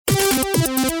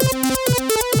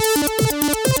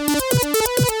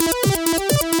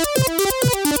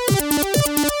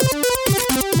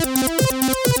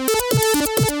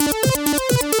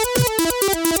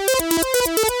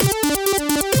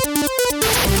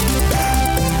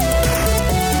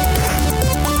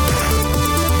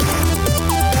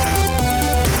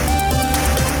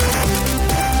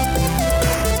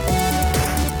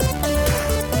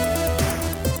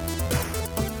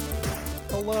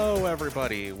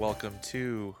welcome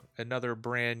to another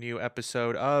brand new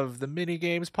episode of the Mini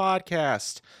Games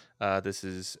Podcast. This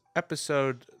is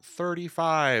episode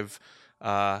 35.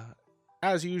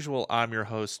 As usual, I'm your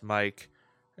host, Mike,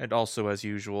 and also as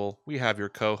usual, we have your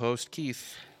co-host,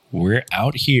 Keith. We're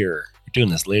out here. We're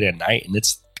doing this late at night, and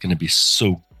it's going to be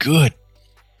so good.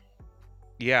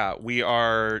 Yeah, we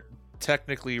are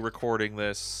technically recording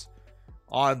this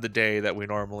on the day that we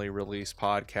normally release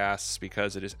podcasts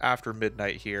because it is after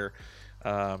midnight here.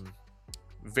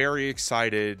 Very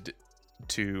excited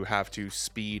to have to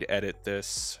speed edit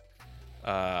this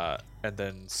and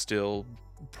then still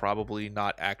probably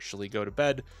not actually go to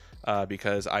bed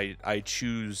because I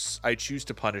choose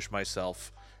to punish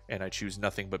myself, and I choose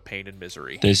nothing but pain and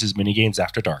misery. This is Mini Games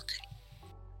After Dark.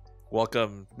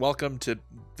 Welcome to,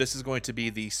 this is going to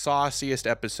be the sauciest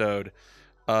episode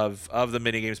of the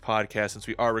Mini Games Podcast since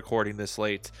we are recording this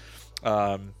late.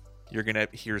 You're gonna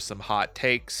hear some hot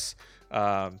takes.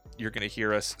 You're gonna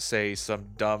hear us say some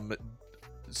dumb,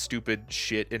 stupid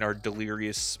shit in our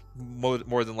delirious,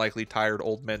 more than likely tired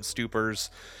old men stupors.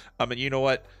 And you know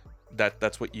what?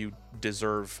 That's what you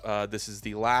deserve. This is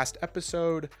the last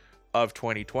episode of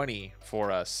 2020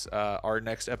 for us. Our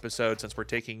next episode, since we're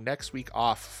taking next week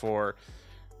off for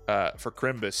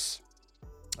Crimbus,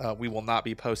 we will not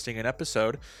be posting an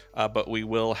episode, but we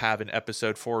will have an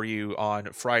episode for you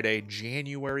on Friday,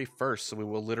 January 1st. So we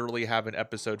will literally have an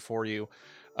episode for you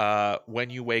when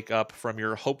you wake up from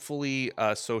your hopefully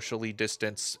socially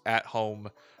distanced at home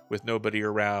with nobody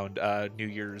around New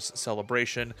Year's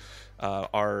celebration.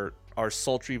 Our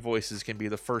sultry voices can be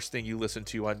the first thing you listen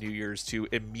to on New Year's to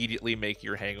immediately make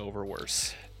your hangover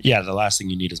worse. Yeah, the last thing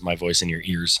you need is my voice in your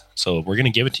ears. So we're going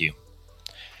to give it to you.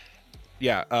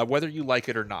 Yeah, whether you like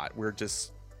it or not,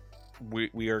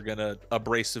 we are gonna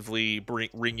abrasively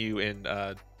ring you in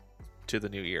to the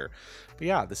new year. But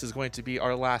yeah, this is going to be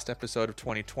our last episode of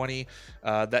 2020.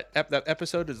 That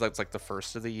episode is like the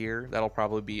first of the year. That'll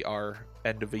probably be our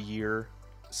end of the year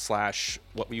 /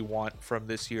 what we want from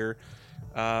this year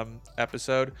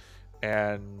episode.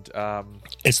 And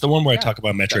it's the one where I talk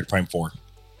about Metroid Prime 4.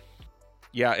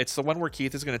 Yeah, it's the one where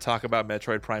Keith is going to talk about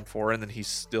Metroid Prime 4, and then he's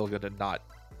still going to not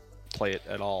play it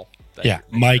at all.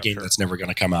 My game that's never going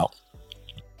to come out.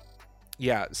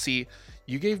 Yeah, see,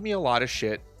 you gave me a lot of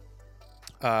shit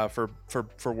for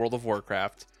World of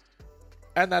Warcraft,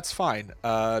 and that's fine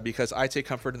because I take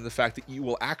comfort in the fact that you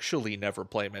will actually never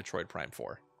play Metroid Prime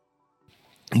 4.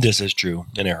 This is true,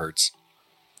 and it hurts.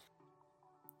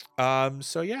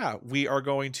 So yeah, we are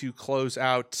going to close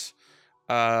out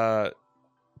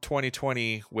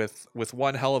 2020 with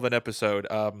one hell of an episode.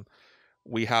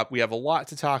 We have a lot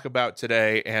to talk about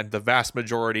today, and the vast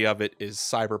majority of it is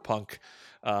Cyberpunk.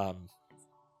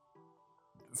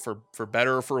 For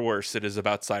better or for worse, it is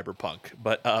about Cyberpunk.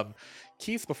 But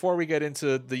Keith, before we get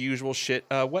into the usual shit,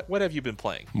 what have you been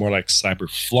playing? More like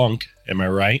Cyberflunk, am I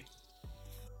right?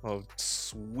 Oh,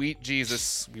 sweet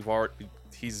Jesus!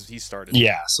 He's started.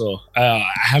 Yeah, so I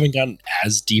haven't gotten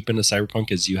as deep into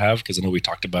Cyberpunk as you have, because I know we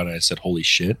talked about it. I said, "Holy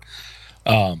shit!"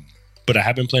 But I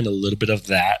have been playing a little bit of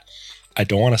that. I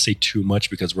don't want to say too much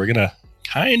because we're gonna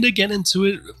kind of get into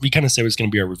it. We kind of say it's gonna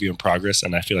be our review in progress,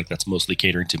 and I feel like that's mostly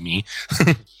catering to me.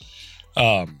 But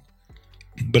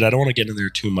I don't want to get in there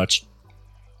too much.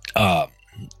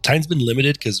 Time's been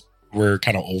limited because we're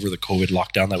kind of over the COVID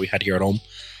lockdown that we had here at home.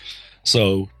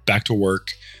 So back to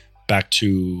work, back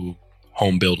to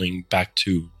home building, back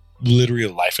to literally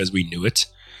life as we knew it.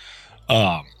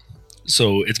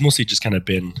 So it's mostly just kind of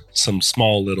been some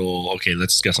small little, okay,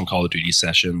 let's get some Call of Duty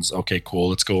sessions. Okay, cool.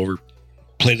 Let's go over,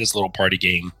 play this little party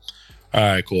game. All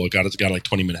right, cool. Got like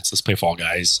 20 minutes. Let's play Fall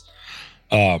Guys.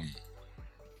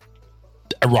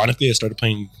 Ironically, I started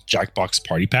playing Jackbox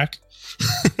Party Pack.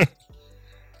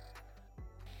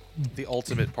 The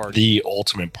ultimate party. The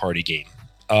ultimate party game.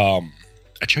 I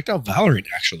checked out Valorant,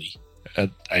 actually.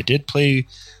 I did play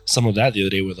some of that the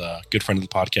other day with a good friend of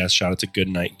the podcast. Shout out to Good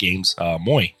Night Games,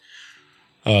 Moy.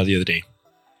 The other day,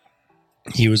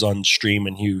 he was on stream,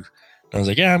 and I was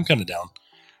like, yeah, I'm kind of down.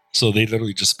 So they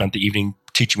literally just spent the evening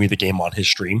teaching me the game on his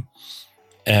stream,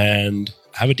 and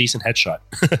have a decent headshot.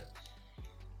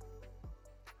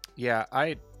 Yeah,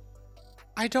 I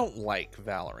don't like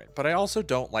Valorant, but I also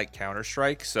don't like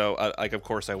Counter-Strike. So, of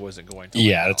course, I wasn't going to.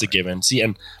 Yeah, that's a given. See,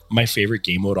 and my favorite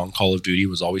game mode on Call of Duty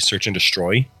was always Search and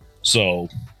Destroy. So,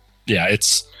 yeah,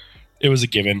 it was a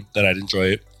given that I'd enjoy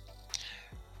it.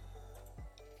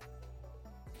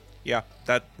 Yeah,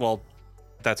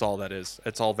 that's all that is.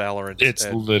 It's all Valorant. It's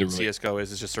literally CS:GO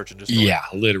is just Search and Destroy. Yeah,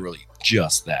 literally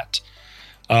just that.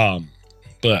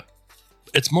 But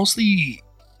it's mostly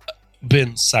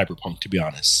been Cyberpunk, to be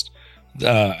honest.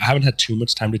 I haven't had too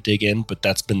much time to dig in, but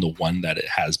that's been the one that it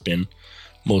has been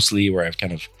mostly where I've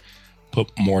kind of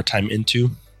put more time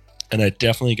into. And I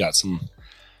definitely got some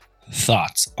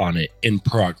thoughts on it in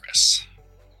progress.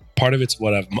 Part of it's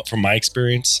what I've, from my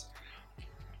experience,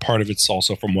 part of it's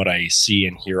also from what I see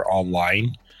and hear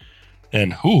online.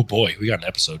 And oh boy, we got an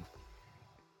episode.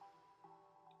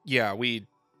 Yeah, we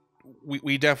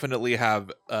definitely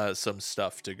have some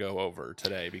stuff to go over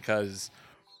today because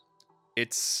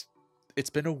it's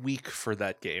been a week for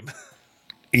that game.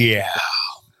 Yeah,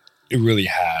 it really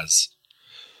has.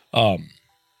 I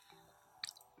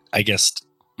guess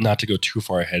not to go too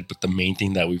far ahead, but the main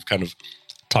thing that we've kind of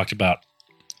talked about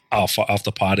off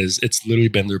the pod is it's literally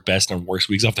been their best and worst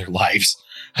weeks of their lives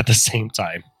at the same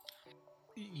time.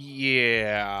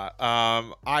 Yeah,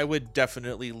 I would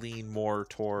definitely lean more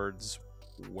towards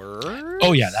words.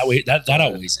 Oh yeah, that way that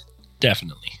always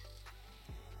definitely.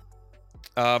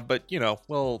 But you know,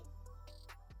 we'll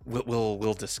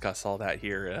discuss all that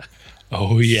here.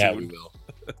 Oh yeah, soon. we will.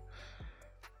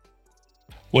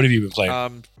 What have you been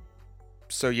playing?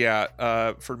 So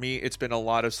yeah, for me, it's been a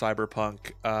lot of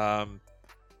Cyberpunk.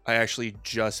 I actually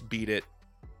just beat it.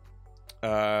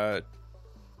 It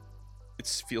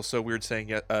feels so weird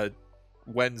saying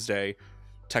Wednesday,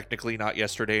 technically not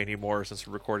yesterday anymore since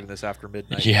we're recording this after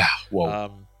midnight. Yeah,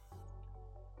 whoa.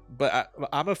 But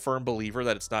I'm a firm believer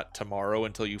that it's not tomorrow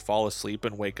until you fall asleep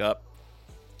and wake up.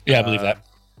 Yeah, I believe that.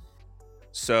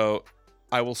 So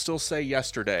I will still say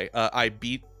yesterday. I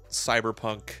beat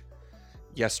Cyberpunk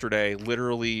yesterday,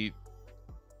 literally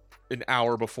an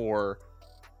hour before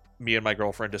me and my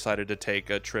girlfriend decided to take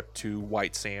a trip to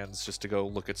White Sands just to go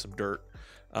look at some dirt.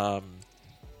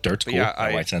 Dirt's cool.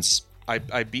 Yeah, White Sands.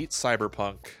 I beat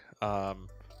Cyberpunk.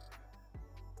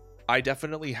 I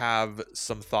definitely have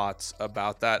some thoughts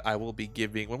about that. I will be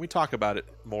giving, when we talk about it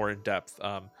more in depth,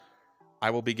 I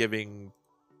will be giving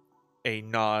a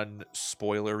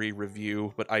non-spoilery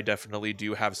review, but I definitely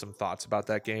do have some thoughts about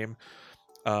that game.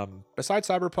 Besides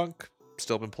Cyberpunk,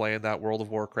 still been playing that World of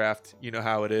Warcraft. You know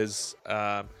how it is.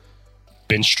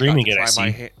 Been streaming it, I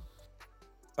see.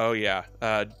 Oh yeah,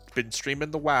 been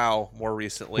streaming the WoW more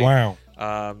recently. Wow.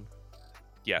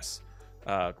 Yes.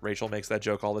 Rachel makes that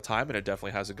joke all the time, and it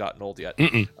definitely hasn't gotten old yet.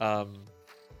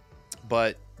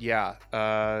 But yeah,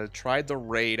 tried the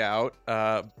raid out.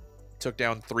 Took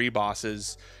down 3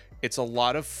 bosses. It's a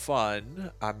lot of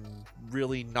fun. I'm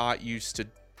really not used to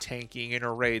tanking in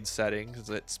a raid setting because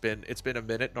it's been a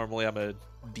minute. Normally I'm a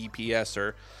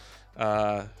DPSer.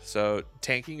 So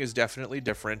tanking is definitely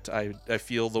different. I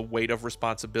feel the weight of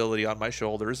responsibility on my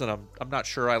shoulders, and I'm not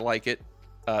sure I like it.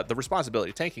 The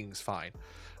responsibility tanking is fine.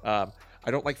 I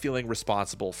don't like feeling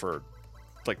responsible for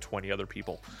like 20 other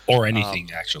people or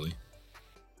anything actually,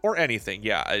 or anything.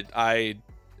 Yeah, I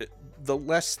the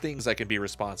less things I can be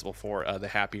responsible for, the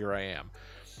happier I am.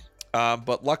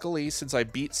 But luckily, since I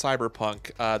beat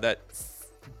Cyberpunk,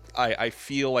 I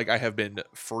feel like I have been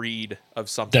freed of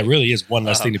something. That really is one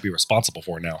less thing to be responsible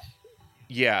for now.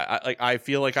 Yeah, I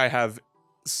feel like I have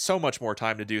so much more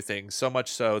time to do things, so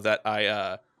much so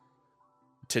that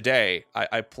today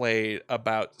I played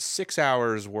about 6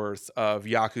 hours worth of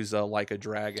Yakuza Like a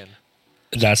Dragon.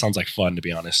 That sounds like fun, to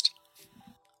be honest.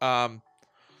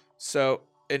 So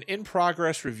an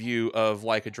in-progress review of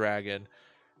Like a Dragon.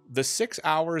 The 6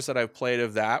 hours that I've played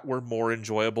of that were more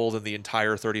enjoyable than the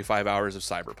entire 35 hours of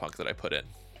Cyberpunk that I put in.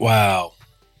 Wow.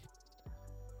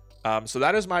 So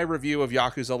that is my review of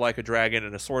Yakuza Like a Dragon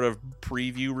and a sort of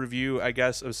preview review, I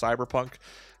guess, of Cyberpunk.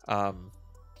 What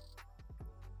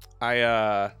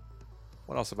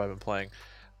else have I been playing?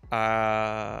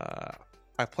 I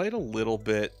played a little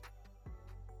bit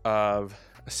of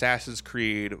Assassin's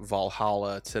Creed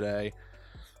Valhalla today.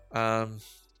 I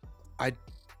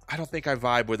don't think I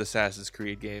vibe with Assassin's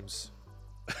Creed games.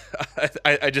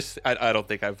 I don't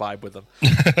think I vibe with them.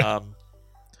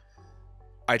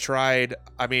 I tried.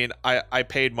 I mean, I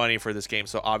paid money for this game,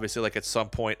 so obviously, like at some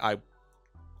point, I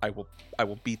will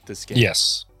beat this game.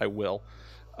 Yes, I will.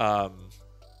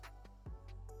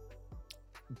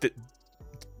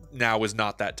 Now is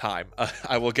not that time.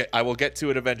 I will get to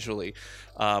it eventually.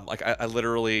 Like I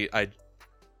literally I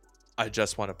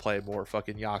just want to play more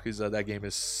fucking Yakuza. That game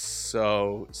is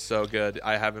so good.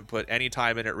 I haven't put any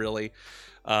time in it really,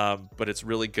 but it's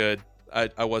really good.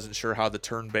 I wasn't sure how the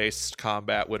turn-based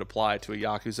combat would apply to a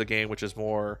Yakuza game, which is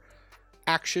more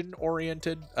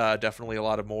action-oriented. Definitely a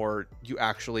lot of more you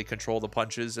actually control the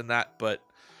punches in that, but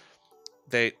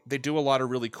they do a lot of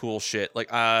really cool shit. Like,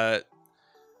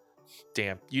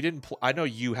 damn, you didn't. I know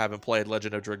you haven't played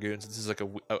Legend of Dragoons. This is like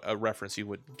a reference you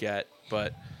would get,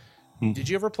 but did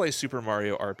you ever play Super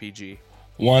Mario RPG?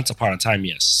 Once upon a time,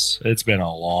 yes. It's been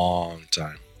a long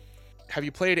time. Have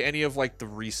you played any of like the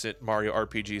recent Mario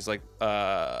RPGs, like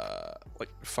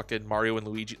fucking Mario and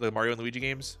Luigi, the Mario and Luigi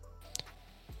games?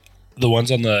 The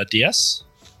ones on the DS?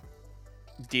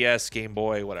 DS, Game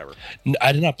Boy, whatever.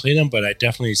 I did not play them, but I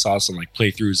definitely saw some like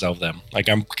playthroughs of them. Like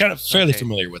I'm kind of fairly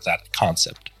familiar with that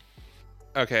concept.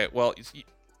 Okay, well,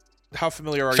 how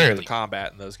familiar are you with the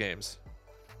combat in those games?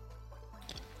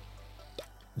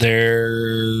 They're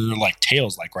like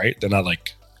Tales, like, right? They're not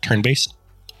like turn-based?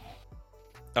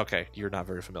 Okay, you're not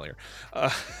very familiar.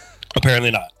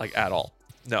 Apparently not. Like at all.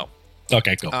 No.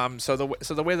 Okay, cool. So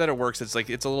the way that it works, it's like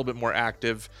it's a little bit more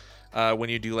active. When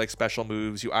you do like special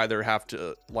moves, you either have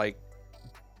to like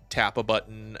tap a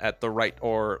button at the right,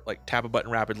 or like tap a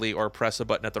button rapidly, or press a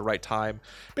button at the right time.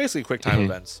 Basically, quick time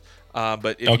events.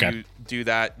 But if you do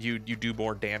that, you do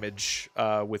more damage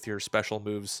with your special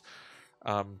moves.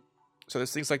 So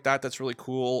there's things like that that's really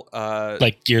cool.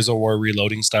 Like Gears of War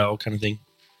reloading style kind of thing.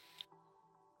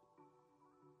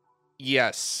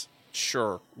 Yes,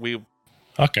 sure. We'll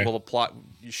apply.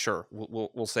 Sure,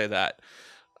 we'll say that.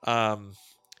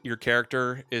 Your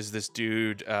character is this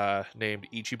dude named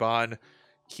Ichiban.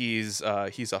 He's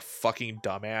a fucking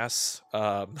dumbass.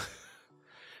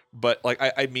 But like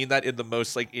I mean that in the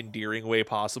most like endearing way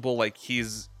possible. Like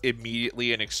he's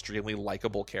immediately an extremely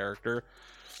likable character.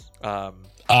 One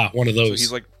of those. So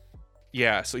he's like,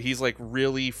 yeah. So he's like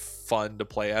really fun to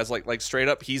play as. Like straight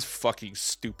up, he's fucking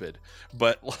stupid.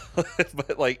 But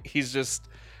but like he's just,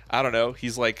 I don't know.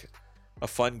 He's like a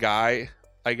fun guy,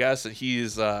 I guess, and he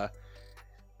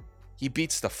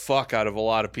beats the fuck out of a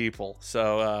lot of people.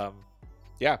 So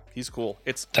yeah, he's cool.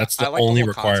 That's the I like only the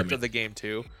requirement concept of the game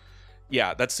too.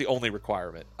 Yeah, that's the only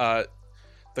requirement.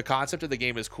 The concept of the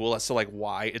game is cool as to like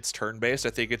why it's turn-based. I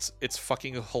think it's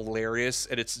fucking hilarious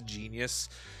and it's genius.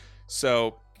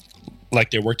 So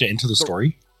like they worked it into the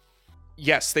story?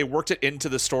 Yes, they worked it into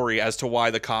the story as to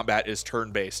why the combat is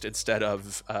turn-based instead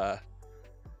of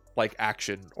like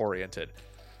action-oriented.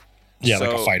 Yeah,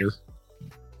 like a fighter.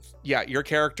 Yeah, your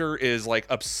character is like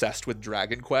obsessed with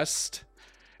Dragon Quest,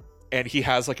 and he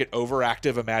has like an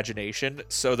overactive imagination.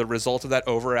 So the result of that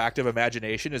overactive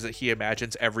imagination is that he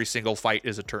imagines every single fight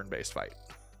is a turn-based fight.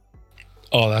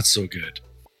 Oh, that's so good.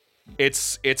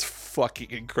 It's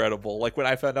fucking incredible. Like when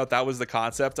I found out that was the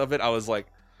concept of it, I was like,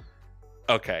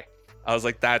 okay. I was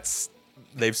like,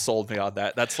 they've sold me on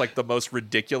that. That's like the most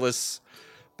ridiculous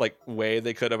like way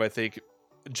they could have, I think,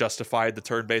 justified the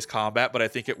turn-based combat, but I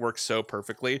think it works so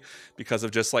perfectly because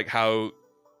of just like how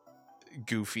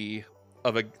goofy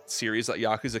of a series that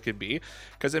Yakuza can be.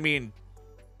 Because I mean,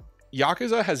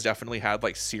 Yakuza has definitely had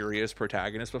like serious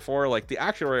protagonists before. Like the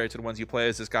action-oriented ones you play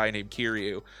as this guy named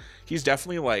Kiryu. He's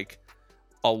definitely like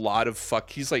a lot of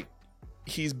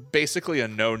he's basically a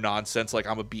no-nonsense, like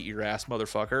I'm a beat your ass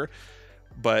motherfucker.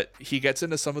 But he gets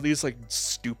into some of these like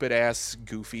stupid ass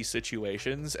goofy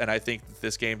situations, and I think that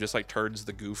this game just like turns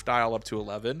the goof dial up to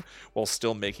 11 while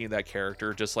still making that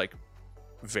character just like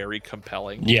very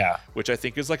compelling. Yeah, which I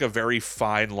think is like a very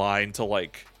fine line to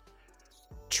like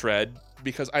tread,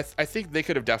 because I think they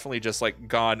could have definitely just like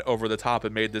gone over the top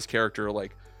and made this character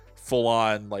like full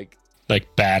on like badass.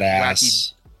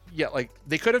 Wacky. Yeah, like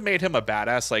they could have made him a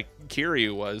badass like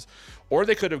Kiryu was, or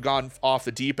they could have gone off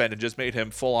the deep end and just made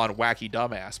him full on wacky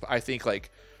dumbass. But I think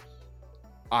like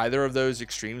either of those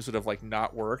extremes would have like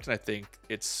not worked, and I think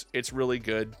it's really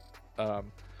good.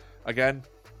 Again,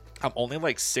 I'm only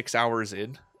like 6 hours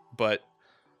in, but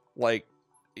like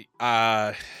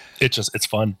it's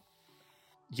fun.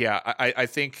 Yeah, I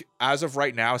think as of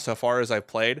right now, so far as I've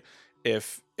played,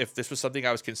 if this was something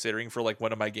I was considering for like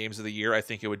one of my games of the year, I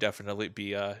think it would definitely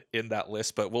be in that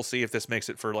list. But we'll see if this makes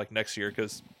it for like next year,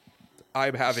 because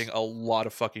I'm having a lot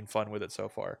of fucking fun with it so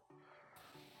far.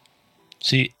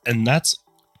 See, and that's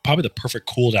probably the perfect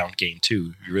cooldown game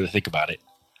too, if you really think about it.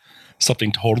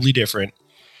 Something totally different,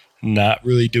 not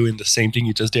really doing the same thing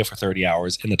you just did for 30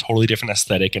 hours in a totally different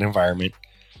aesthetic and environment.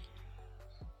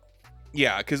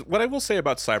 Yeah, because what I will say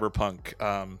about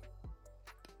Cyberpunk,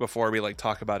 before we like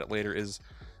talk about it later, is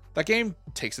that game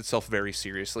takes itself very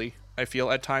seriously, I feel,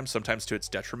 at times, sometimes to its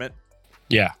detriment.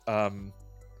 Yeah.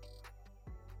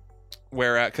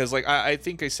 Because like I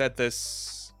think I said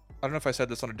this, I don't know if I said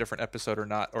this on a different episode or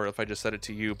not, or if I just said it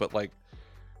to you, but like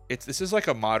this is like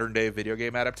a modern day video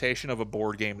game adaptation of a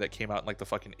board game that came out in like the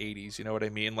fucking 80s. You know what I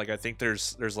mean? Like I think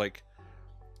there's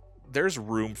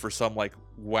room for some like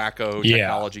wacko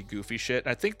technology goofy shit,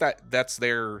 and I think that's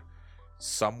there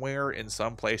somewhere in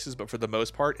some places, but for the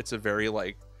most part it's a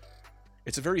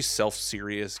very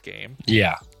self-serious game.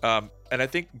 Yeah. And I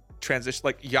think transition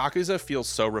like Yakuza feels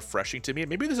so refreshing to me, and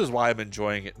maybe this is why I'm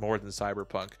enjoying it more than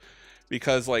Cyberpunk,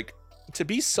 because like to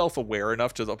be self-aware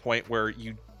enough to the point where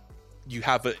you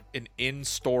have an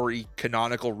in-story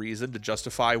canonical reason to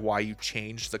justify why you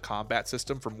changed the combat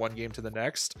system from one game to the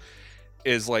next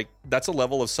is like, that's a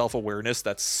level of self-awareness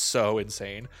that's so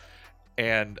insane.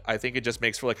 And I think it just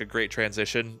makes for like a great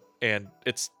transition, and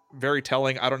it's very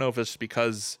telling. I don't know if it's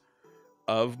because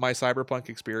of my Cyberpunk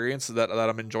experience that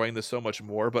I'm enjoying this so much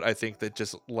more, but I think that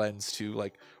just lends to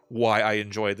like why I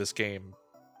enjoy this game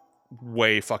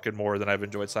way fucking more than I've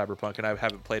enjoyed Cyberpunk, and I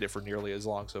haven't played it for nearly as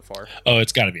long so far. Oh,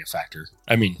 it's got to be a factor.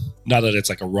 I mean, not that it's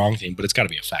like a wrong thing, but it's got to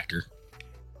be a factor.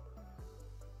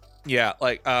 Yeah,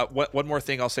 like one more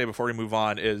thing I'll say before we move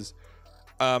on is,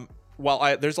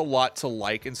 while there's a lot to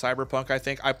like in Cyberpunk, I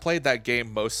think I played that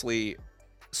game mostly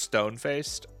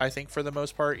stone-faced. I think for the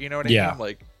most part, you know what I mean?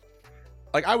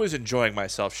 Like I was enjoying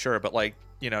myself, sure, but like,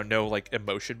 you know, no like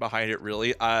emotion behind it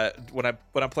really. When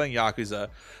I'm playing Yakuza,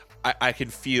 I can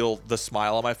feel the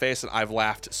smile on my face, and I've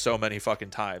laughed so many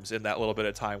fucking times in that little bit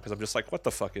of time because I'm just like, what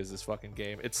the fuck is this fucking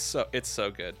game? It's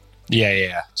so good.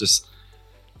 Yeah. Just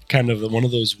kind of one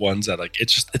of those ones that like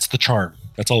it's the charm.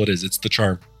 That's all it is. It's the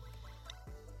charm.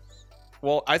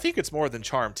 Well, I think it's more than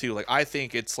charm too. Like I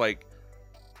think it's like,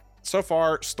 so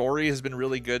far story has been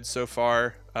really good so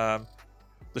far.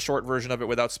 The short version of it,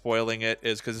 without spoiling it,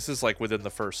 is because this is like within the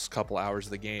first couple hours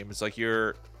of the game. It's like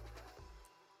you're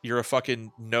a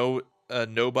fucking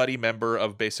nobody member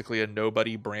of basically a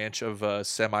nobody branch of a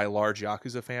semi-large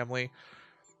Yakuza family.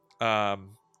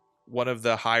 One of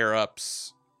the higher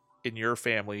ups in your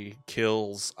family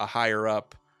kills a higher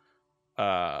up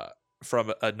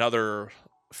from another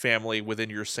family within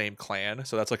your same clan,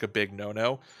 so that's like a big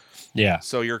no-no. Yeah.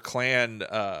 So your clan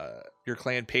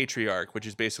patriarch, which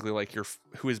is basically like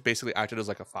who is basically acted as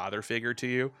like a father figure to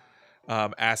you,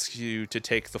 asks you to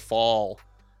take the fall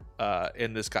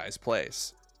in this guy's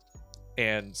place.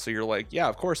 And so you're like, yeah,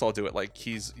 of course I'll do it. Like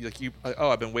he's like,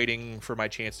 I've been waiting for my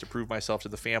chance to prove myself to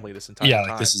the family this entire time. Yeah,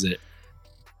 like this is it.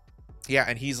 Yeah,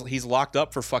 and he's locked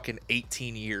up for fucking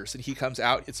 18 years, and he comes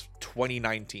out, it's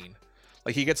 2019.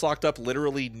 Like he gets locked up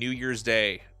literally New Year's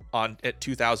Day at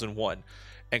 2001,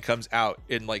 and comes out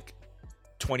in like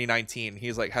 2019.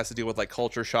 He's like has to deal with like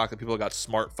culture shock that people got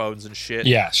smartphones and shit.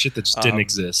 Yeah, shit that just didn't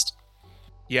exist.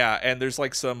 Yeah, and there's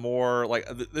like some more like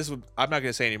I'm not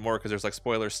gonna say anymore because there's like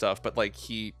spoiler stuff, but like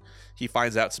he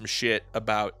finds out some shit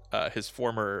about his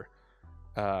former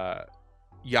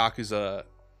Yakuza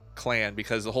clan,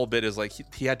 because the whole bit is like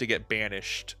he had to get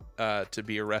banished to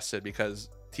be arrested because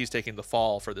he's taking the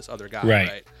fall for this other guy,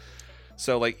 right?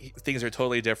 So like things are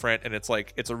totally different, and it's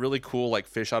like it's a really cool like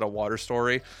fish out of water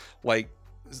story. Like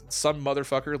some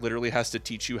motherfucker literally has to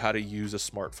teach you how to use a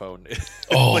smartphone.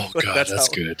 Oh like, god, that's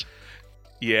good.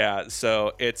 Yeah,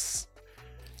 so it's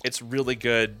really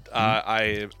good.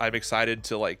 I'm excited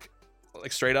to like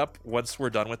straight up, once we're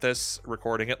done with this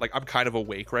recording it, like I'm kind of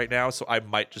awake right now, so I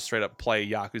might just straight up play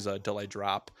Yakuza until I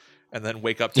drop, and then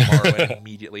wake up tomorrow and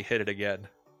immediately hit it again.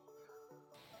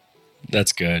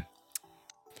 That's good.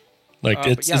 Like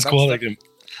it's cool. Like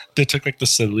they took like the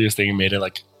silliest thing and made it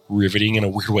like riveting in a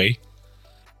weird way.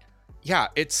 Yeah,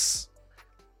 it's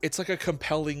like a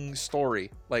compelling story.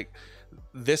 Like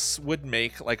this would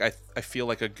make like I feel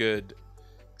like a good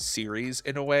series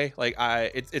in a way. Like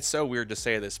it's so weird to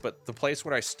say this, but the place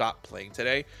where I stopped playing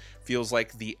today feels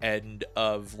like the end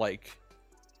of like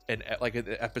an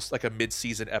episode, like a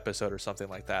mid-season episode or something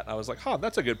like that. And I was like,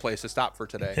 that's a good place to stop for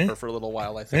today, or for a little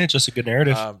while. I think it's just a good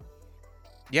narrative. I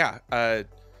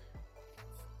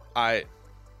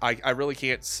really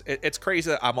can't. It's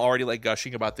crazy that I'm already like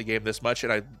gushing about the game this much,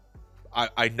 and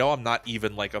I know I'm not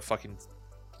even like a fucking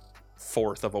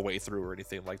fourth of a way through or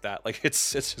anything like that. Like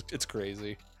it's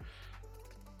crazy.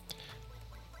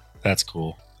 That's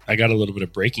cool. I got a little bit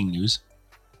of breaking news.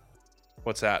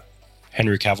 What's that?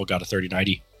 Henry Cavill got a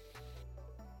 3090.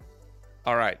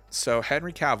 All right, so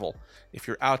Henry Cavill, if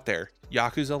you're out there,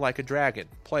 Yakuza Like a Dragon,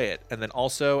 play it. And then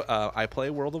also, I play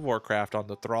World of Warcraft on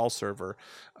the Thrall server.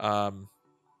 I'm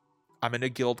in a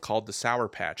guild called the Sour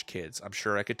Patch Kids. I'm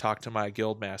sure I could talk to my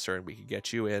guild master and we could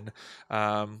get you in.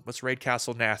 Let's raid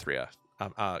Castle Nathria.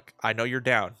 I know you're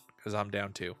down, because I'm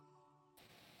down too.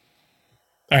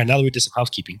 All right, now that we did some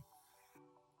housekeeping.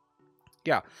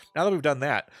 Yeah, now that we've done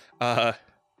that,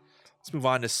 let's move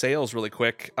on to sales really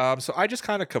quick. So I just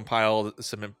kind of compiled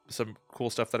some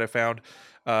cool stuff that I found.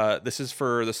 This is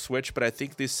for the Switch, but I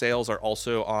think these sales are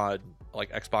also on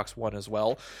like Xbox One as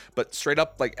well. But straight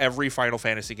up, like every Final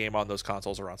Fantasy game on those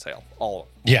consoles are on sale. All of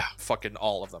them. Yeah. Fucking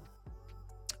all of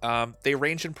them. They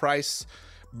range in price.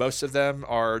 Most of them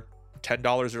are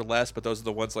 $10 or less, but those are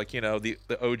the ones like, the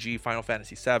OG Final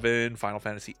Fantasy 7, Final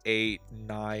Fantasy 8,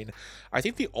 9. I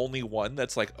think the only one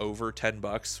that's like over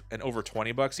 $10 and over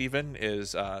 $20 even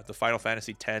is the Final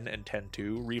Fantasy 10 and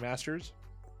 10-2 remasters.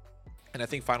 And I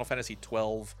think Final Fantasy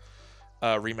 12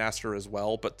 remaster as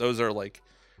well, but those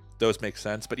make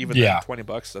sense. But even then,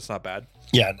 $20, that's not bad.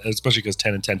 Yeah, especially because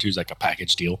 10 and 10-2 is like a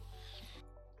package deal.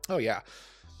 Oh yeah.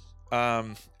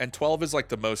 And 12 is like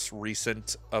the most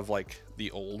recent of like the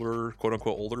older, quote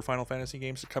unquote, older Final Fantasy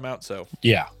games to come out. So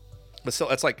yeah, but still,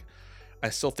 that's like, I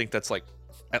still think that's like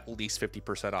at least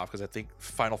 50% off, because I think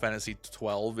Final Fantasy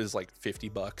 12 is like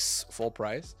 $50 full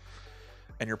price,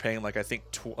 and you're paying like, I think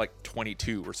like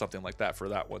 22 or something like that for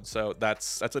that one. So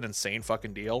that's an insane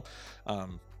fucking deal.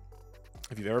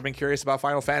 If you've ever been curious about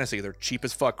Final Fantasy, they're cheap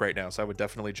as fuck right now, so I would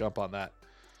definitely jump on that.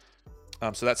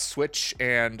 So that's Switch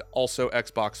and also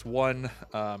Xbox One.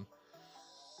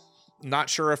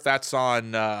 Not sure if that's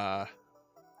on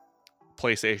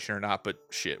PlayStation or not, but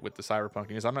shit, with the Cyberpunk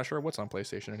news, I'm not sure what's on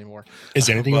PlayStation anymore. Is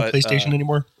anything on PlayStation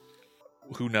anymore?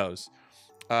 Who knows?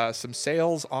 Some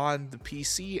sales on the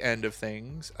PC end of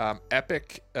things.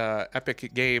 Epic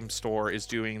Game Store is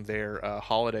doing their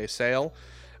holiday sale.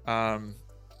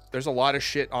 There's a lot of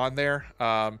shit on there.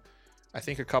 I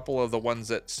think a couple of the ones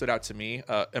that stood out to me,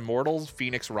 Immortals,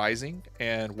 Phoenix Rising,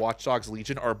 and Watch Dogs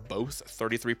Legion are both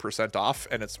 33% off,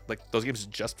 and it's like those games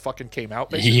just fucking came out,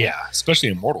 basically. Yeah, especially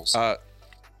Immortals.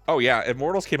 Oh yeah,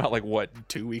 Immortals came out like what,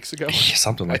 2 weeks ago?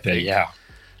 Something like that, yeah.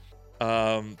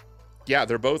 Yeah,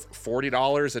 they're both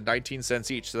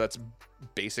 $40.19 each, so that's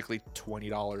basically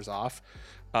 $20 off,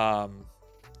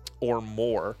 or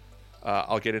more.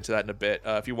 I'll get into that in a bit.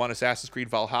 If you want Assassin's Creed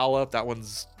Valhalla, that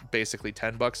one's basically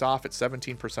 $10 off. It's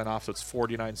 17% off, so it's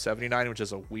 $49.79, which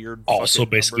is a weird. Also,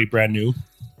 basically number. brand new.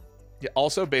 Yeah,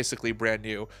 also basically brand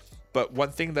new. But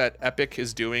one thing that Epic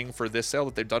is doing for this sale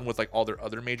that they've done with like all their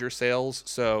other major sales,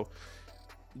 so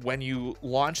when you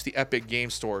launch the Epic Game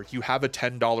Store, you have a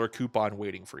 $10 coupon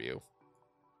waiting for you.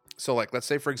 So like, let's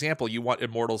say for example, you want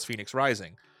Immortals Phoenix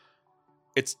Rising.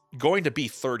 It's going to be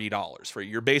 $30 for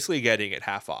you. You're basically getting it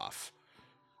half off.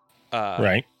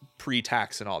 Right.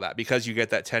 Pre-tax and all that, because you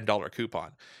get that $10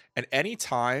 coupon. And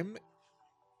anytime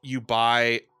you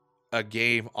buy a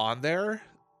game on there,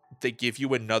 they give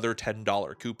you another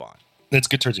 $10 coupon. That's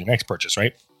good towards your next purchase,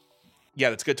 right? Yeah,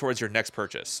 that's good towards your next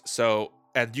purchase. So,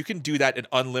 and you can do that an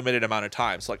unlimited amount of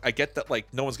times. So, like, I get that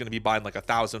like no one's going to be buying like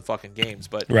 1,000 fucking games,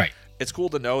 but right. It's cool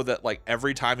to know that like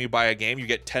every time you buy a game, you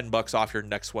get $10 off your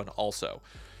next one also.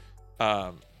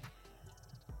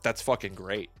 That's fucking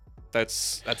great.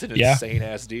 That's an insane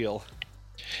ass deal.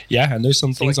 Yeah, and there's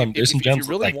some things like, on there's some gems. If you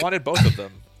really wanted both of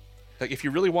them, like if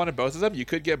you really wanted both of them, you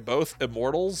could get both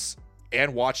Immortals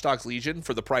and Watch Dogs Legion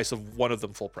for the price of one of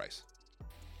them full price.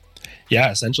 Yeah,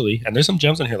 essentially. And there's some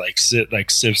gems in here like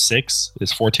Civ 6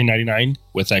 is $14.99.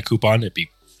 With that coupon, it'd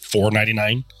be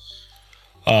 $4.99.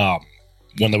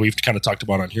 One that we've kind of talked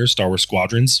about on here, Star Wars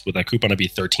Squadrons, with that coupon, it'd be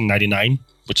 $13.99,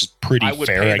 which is pretty fair. I would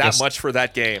pay that much for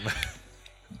that game.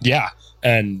 Yeah.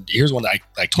 And here's one that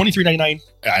like $23.99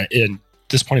 in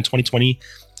this point in 2020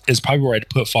 is probably where I'd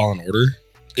put Fallen Order,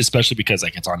 especially because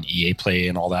like it's on EA Play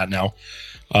and all that now.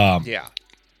 Yeah.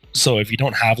 So if you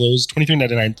don't have those,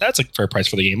 $23.99, that's a fair price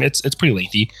for the game. It's pretty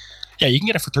lengthy. Yeah, you can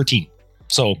get it for $13.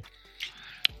 So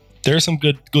there's some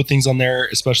good things on there,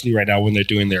 especially right now when they're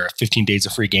doing their 15 days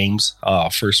of free games.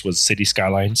 First was City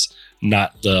Skylines,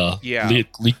 not the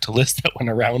leaked list that went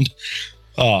around.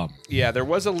 Yeah, there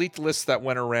was a leaked list that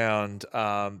went around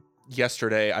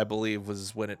yesterday, I believe,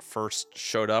 was when it first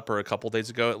showed up, or a couple days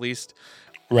ago at least.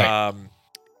 Right.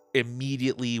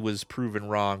 Immediately was proven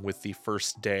wrong with the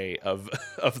first day of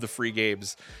the free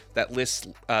games. That list,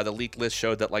 the leaked list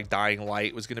showed that like Dying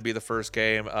Light was going to be the first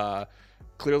game.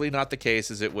 Clearly not the case,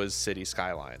 as it was City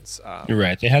Skylines. You're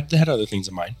right. They had other things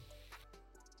in mind.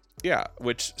 Yeah,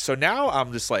 so now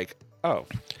I'm just like, oh,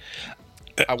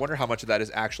 I wonder how much of that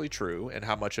is actually true and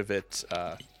how much of it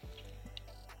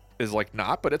is like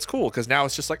not. But it's cool because now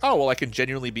it's just like, oh well, I can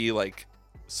genuinely be like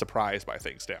surprised by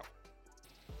things now.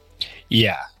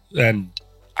 Yeah, and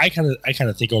I kind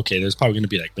of think, okay, there's probably going to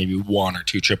be like maybe one or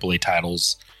two AAA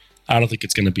titles. I don't think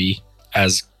it's going to be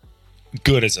as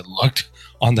good as it looked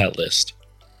on that list.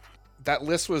 That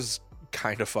list was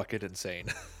kind of fucking insane.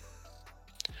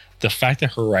 The fact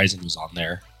that Horizon was on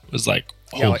there was like,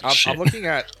 yeah, like shit. I'm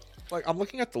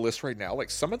looking at the list right now. Like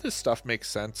some of this stuff makes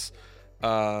sense.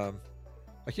 Like,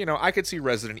 you know, I could see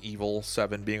Resident Evil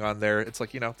 7 being on there. It's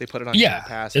like, you know, they put it on Game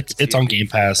Pass. It's on Game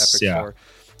Pass. Yeah.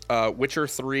 Store. Witcher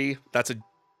 3, that's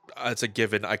a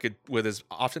given. I could, with as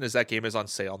often as that game is on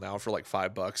sale now for like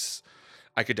 $5,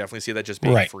 I could definitely see that just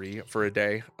being free for a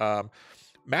day.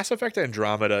 Mass Effect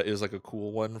Andromeda is like a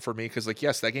cool one for me because, like,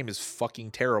 yes, that game is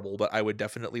fucking terrible, but I would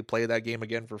definitely play that game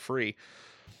again for free.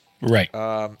 Right.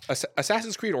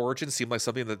 Assassin's Creed Origins seemed like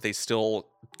something that they still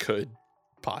could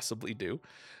possibly do.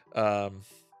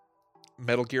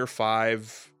 Metal Gear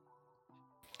 5,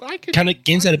 I could kind of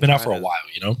games that have been out for a kinda- while,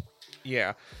 you know?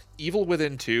 Yeah. Evil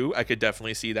Within 2, I could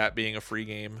definitely see that being a free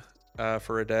game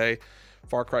for a day.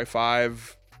 Far Cry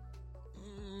 5,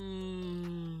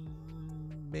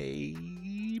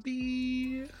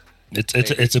 maybe.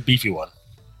 It's a beefy one.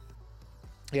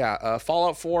 Yeah,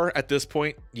 Fallout 4 at this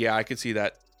point, yeah, I could see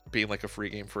that being like a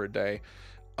free game for a day.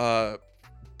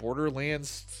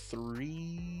 Borderlands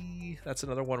 3, that's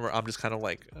another one where I'm just kind of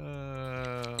like,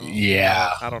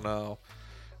 Yeah. I don't know.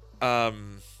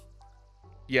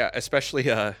 Yeah, especially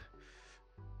with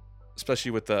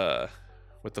the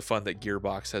fun that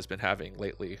Gearbox has been having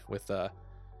lately with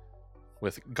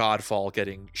Godfall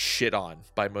getting shit on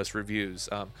by most reviews.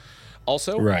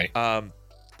 Also, Right.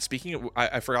 Speaking of,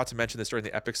 I forgot to mention this during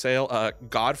the Epic sale.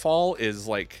 Godfall is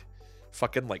like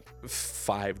fucking like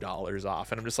 $5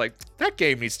 off, and I'm just like, that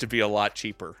game needs to be a lot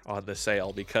cheaper on the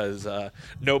sale because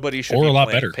nobody should Or be a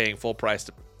lot better. paying full price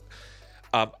to.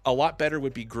 A lot better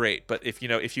would be great, but if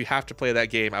you have to play that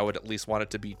game, I would at least want it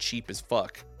to be cheap as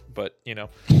fuck. But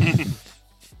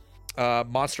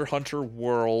Monster Hunter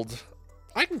World,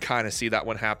 I can kind of see that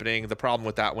one happening. The problem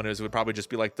with that one is it would probably just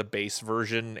be like the base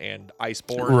version, and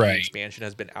Iceborne Right. the expansion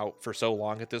has been out for so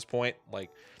long at this point. Like,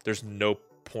 there's no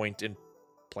point in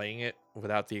playing it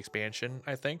without the expansion,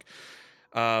 I think.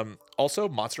 Also,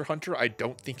 Monster Hunter, I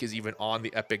don't think is even on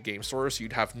the Epic Game Store, so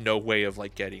you'd have no way of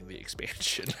like getting the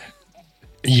expansion.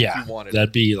 Yeah, you wanted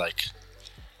that'd be like,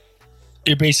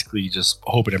 you're basically just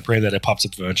hoping and praying that it pops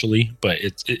up eventually, but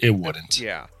it wouldn't.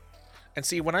 Yeah. And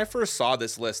see, when I first saw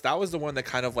this list, that was the one that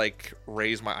kind of like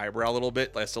raised my eyebrow a little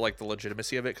bit as to like the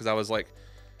legitimacy of it, because I was like,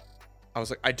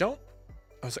 I don't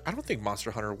think Monster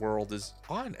Hunter World is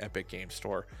on Epic Game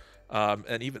Store.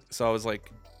 And even so, I was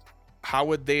like, how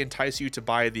would they entice you to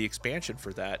buy the expansion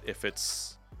for that if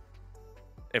it's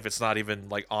not even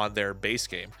like on their base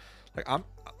game? Like, I'm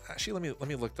actually, let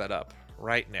me look that up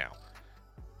right now.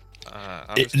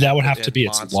 That would have to be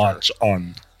Monster. its launch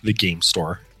on the game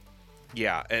store.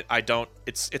 Yeah, and I don't.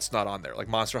 It's not on there. Like,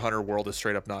 Monster Hunter World is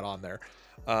straight up not on there.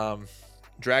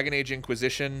 Dragon Age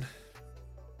Inquisition,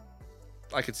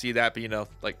 I could see that, but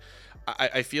like,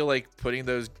 I feel like putting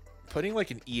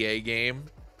like an EA game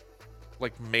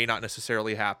like may not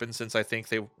necessarily happen, since I think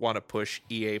they want to push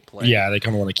EA Play. Yeah, they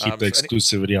kind of want to keep the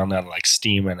exclusivity on that, like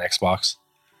Steam and Xbox.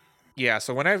 Yeah,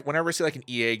 so whenever I see like an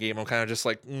EA game, I'm kind of just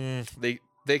like, they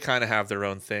kind of have their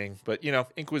own thing. But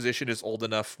Inquisition is old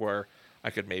enough where I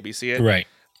could maybe see it. Right.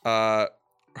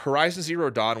 Horizon Zero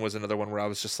Dawn was another one where I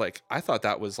was just like, I thought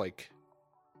that was like,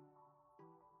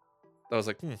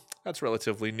 that's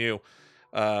relatively new.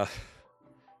 But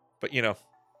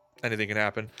anything can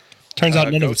happen. Turns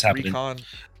out none of it's Ghost happening.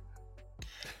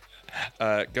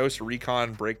 Recon, Ghost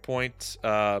Recon Breakpoint.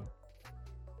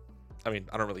 I mean,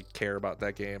 I don't really care about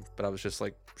that game, but I was just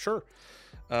like, sure.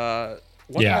 One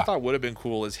thing I thought would have been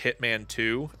cool is Hitman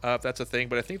 2, if that's a thing,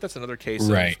 but I think that's another case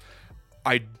of,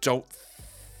 I don't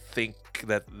think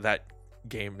that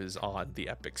game is on the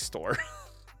Epic Store.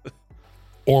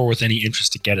 Or with any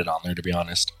interest to get it on there, to be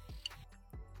honest.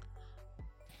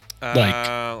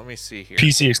 Let me see here.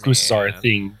 PC exclusives are a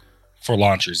thing for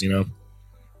launchers,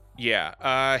 Yeah.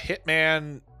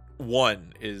 Hitman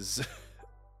 1 is...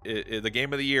 the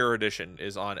Game of the Year edition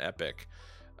is on Epic.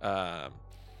 Well,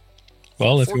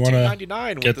 if you want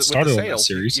to get started on that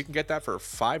series, you can get that for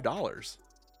 $5.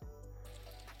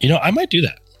 I might do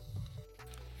that.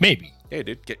 Maybe. Hey,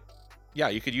 dude,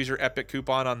 you could use your Epic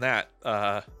coupon on that.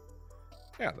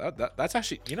 That's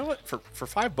actually, you know what? For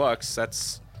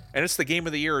 $5, and it's the Game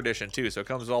of the Year edition too, so it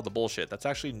comes with all the bullshit. That's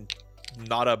actually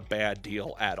not a bad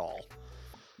deal at all.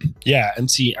 Yeah, and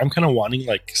see, I'm kind of wanting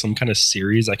like some kind of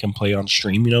series I can play on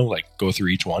stream, like go through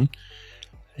each one.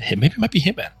 Maybe it might be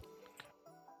Hitman.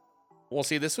 Well,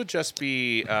 see, this would just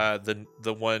be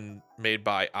the one made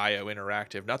by IO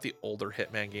Interactive, not the older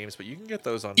Hitman games, but you can get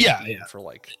those on Steam for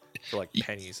like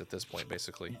pennies at this point,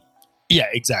 basically. Yeah,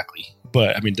 exactly.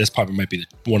 But I mean, this probably might be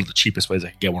one of the cheapest ways I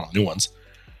can get one of the new ones.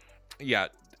 Yeah,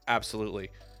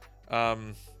 absolutely.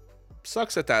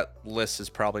 Sucks that list is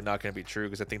probably not going to be true,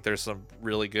 because I think there's some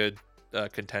really good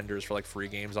contenders for like free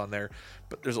games on there,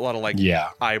 but there's a lot of like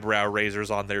eyebrow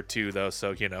raisers on there too, though.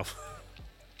 So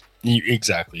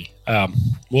exactly.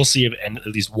 We'll see if at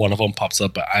least one of them pops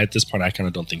up, but at this point, I kind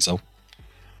of don't think so.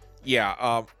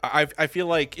 Yeah, I feel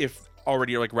like if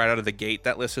already like right out of the gate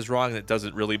that list is wrong, it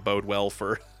doesn't really bode well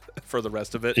for for the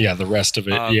rest of it. Yeah, the rest of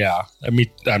it. Yeah, I mean,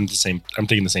 I'm the same. I'm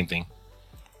thinking the same thing.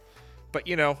 But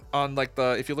you know, on like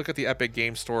if you look at the Epic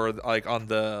Game Store, like on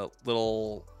the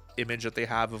little image that they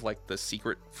have of like the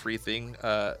secret free thing,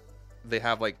 they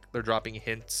have like they're dropping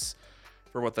hints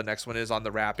for what the next one is on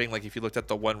the wrapping. Like if you looked at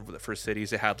the one for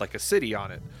cities, it had like a city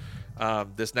on it.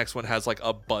 This next one has like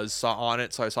a buzzsaw on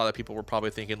it, so I saw that people were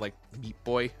probably thinking like Meat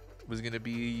Boy was gonna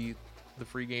be the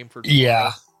free game for tomorrow.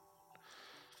 Yeah,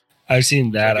 I've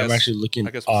seen that. So I'm actually looking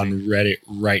on Reddit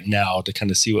right now to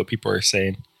kind of see what people are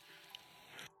saying.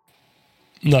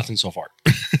 Nothing so far.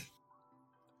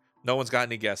 No one's got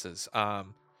any guesses.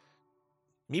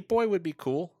 Meat Boy would be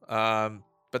cool.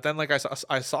 But then like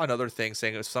I saw another thing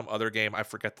saying it was some other game. I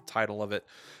forget the title of it.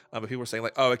 But people were saying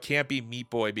like, oh, it can't be Meat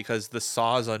Boy because the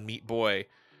saws on Meat Boy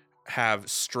have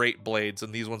straight blades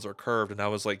and these ones are curved. And I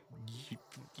was like,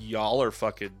 y'all are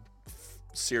fucking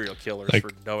serial killers like,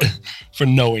 for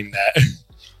knowing that.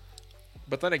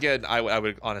 But then again, I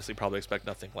would honestly probably expect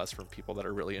nothing less from people that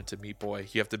are really into Meat Boy.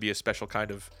 You have to be a special kind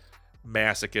of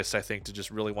masochist, I think, to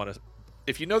just really want to.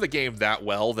 If you know the game that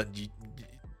well, then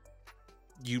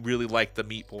you really like the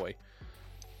Meat Boy.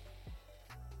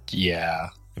 Yeah,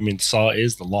 I mean, Saw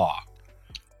is the law.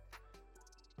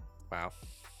 Wow,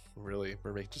 really,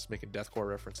 we're just making deathcore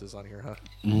references on here, huh?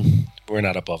 We're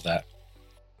not above that.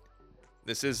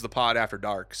 This is the pod after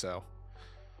dark, so.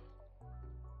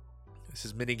 This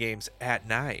is minigames at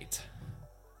night.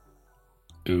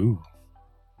 Ooh.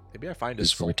 Maybe I find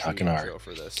this where we're talking intro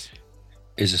for this.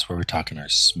 Is this where we're talking our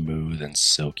smooth and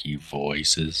silky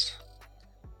voices?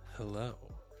 Hello.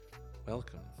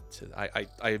 Welcome to I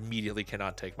immediately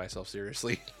cannot take myself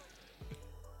seriously.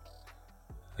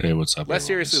 Hey, what's up? Less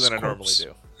seriously than I normally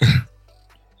do.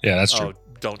 Yeah, that's true. Oh,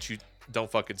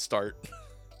 don't fucking start.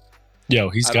 Yo,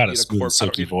 he's got a smooth and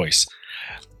silky voice.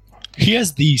 He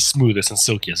has the smoothest and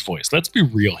silkiest voice. Let's be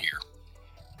real here.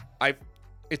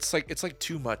 It's like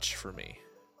too much for me.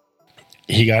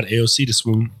 He got AOC to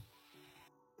swoon.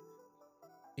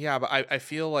 Yeah, but I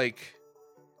feel like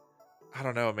I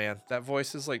don't know, man. That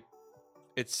voice is like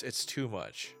it's too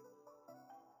much.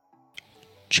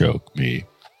 Choke me.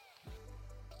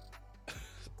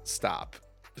 Stop.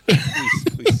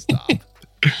 Please stop.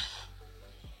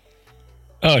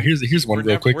 Oh, here's one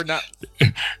real quick. We're not.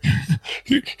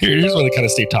 Here's one that kind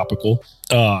of stay topical.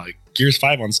 Gears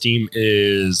 5 on Steam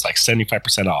is like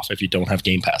 75% off if you don't have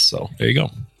Game Pass. So there you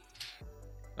go.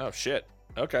 Oh shit.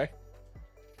 Okay.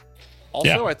 Also,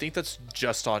 yeah. I think that's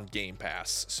just on Game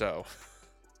Pass. So.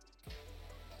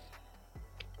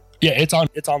 Yeah, it's on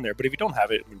there. But if you don't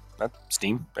have it,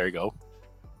 Steam. There you go.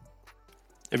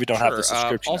 If you don't have the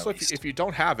subscription. Also, if you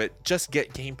don't have it, just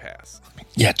get Game Pass.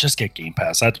 Yeah, just get Game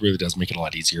Pass. That really does make it a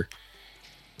lot easier.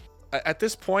 At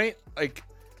this point, like,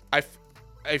 I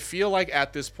feel like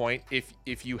at this point,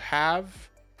 if you have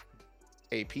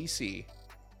a PC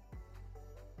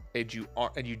and you're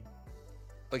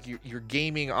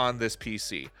gaming on this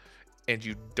PC and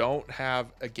you don't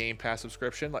have a Game Pass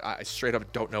subscription, like I straight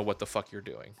up don't know what the fuck you're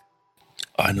doing.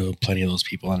 I know plenty of those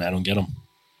people and I don't get them.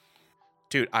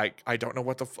 Dude, I don't know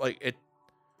what the like it.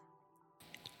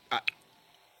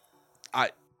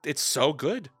 It's so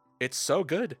good. It's so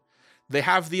good. They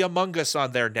have the Among Us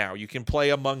on there now. You can play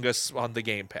Among Us on the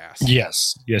Game Pass.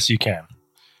 Yes, you can.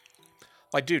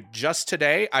 Like, dude, just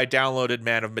today I downloaded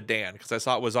Man of Medan because I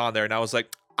saw it was on there, and I was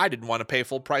like, I didn't want to pay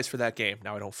full price for that game.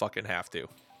 Now I don't fucking have to.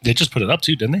 They just put it up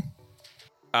too, didn't they?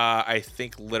 I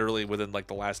think literally within like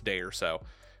the last day or so.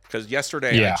 Because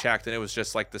yesterday I checked and it was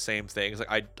just like the same thing. It's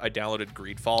like I downloaded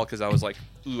Greedfall because I was like,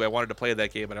 ooh, I wanted to play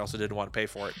that game, but I also didn't want to pay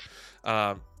for it.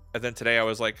 And then today I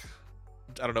was like,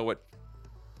 I don't know what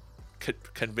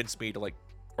convinced me to like,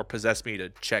 or possessed me to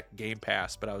check Game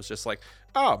Pass, but I was just like,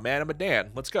 oh, Man of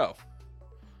Medan, let's go.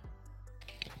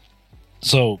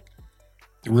 So,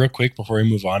 real quick before we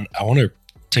move on, I want to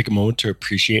take a moment to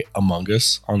appreciate Among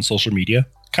Us on social media.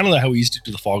 Kind of like how we used to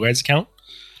do the Fall Guys account.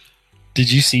 Did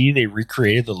you see they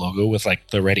recreated the logo with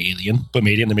like the red alien, but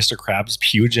made it in the Mr. Krabs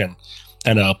huge and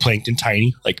Plankton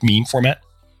tiny, like meme format?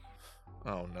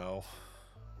 Oh no.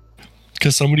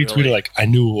 Because somebody tweeted like,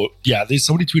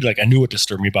 somebody tweeted like, I knew what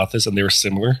disturbed me about this, and they were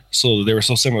similar. So they were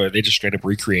so similar, they just straight up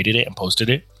recreated it and posted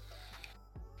it.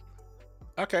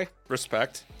 Okay,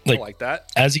 respect. I like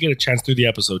that. As you get a chance through the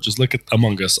episode, just look at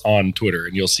Among Us on Twitter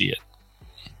and you'll see it.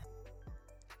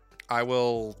 I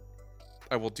will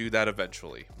do that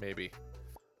eventually, maybe.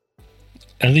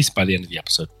 At least by the end of the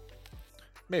episode.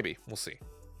 Maybe. We'll see.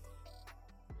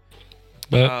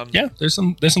 But there's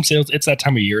some sales. It's that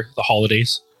time of year, the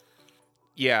holidays.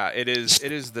 Yeah, it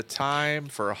is the time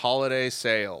for holiday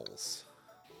sales.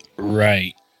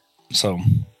 Right. So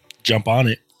jump on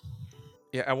it.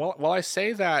 Yeah, and while I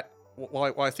say that,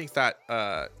 while I think that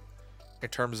in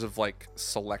terms of like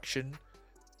selection,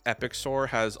 Epic Store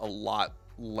has a lot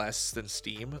less than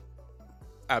Steam.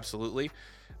 Absolutely.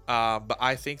 But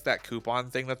I think that coupon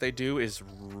thing that they do is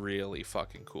really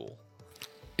fucking cool.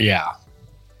 Yeah.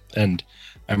 And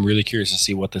I'm really curious to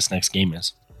see what this next game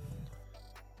is.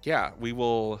 Yeah, we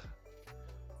will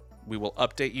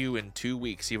update you in 2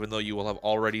 weeks, even though you will have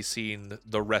already seen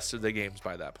the rest of the games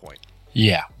by that point.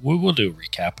 Yeah, we will do a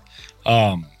recap.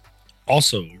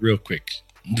 Also, real quick,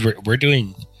 we're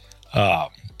doing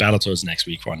Battletoads next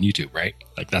week on YouTube, right?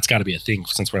 Like, that's got to be a thing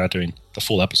since we're not doing the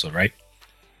full episode, right?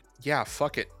 Yeah,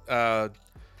 fuck it.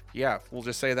 Yeah, we'll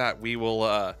just say that we will.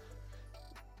 Oh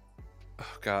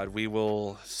God, we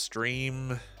will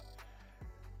stream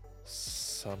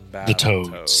some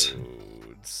Battletoads.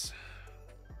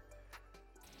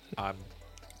 I'm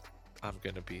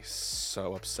gonna be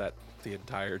so upset the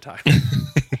entire time.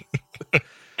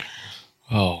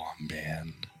 Oh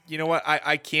man. You know what?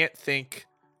 I can't think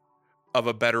of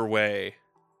a better way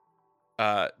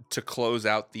to close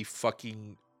out the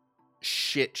fucking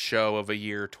shit show of a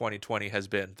year 2020 has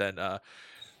been than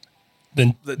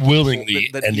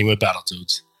willingly ending with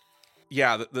Battletoads.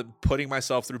 Yeah, the putting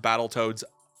myself through Battletoads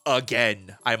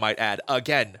again, I might add,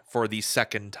 again for the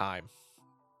second time.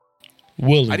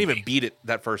 Willingly. I didn't even beat it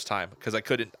that first time because I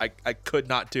could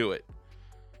not do it.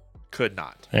 Could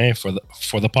not. Hey, for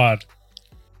the pod.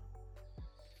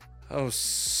 Oh,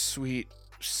 sweet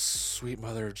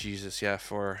mother of Jesus, yeah,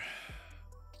 for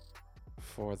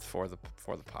the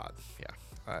pod, yeah.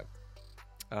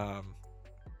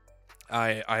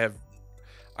 I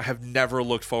have never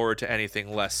looked forward to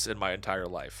anything less in my entire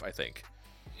life. I think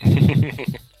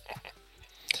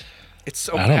it's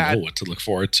so bad. I don't know what to look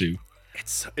forward to.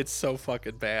 It's so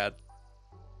fucking bad.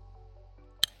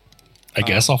 I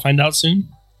guess I'll find out soon.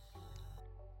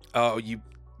 Oh,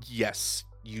 yes,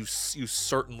 you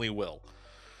certainly will.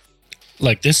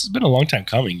 Like, this has been a long time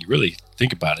coming. You really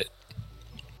think about it.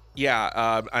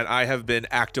 Yeah, and I have been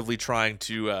actively trying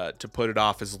to put it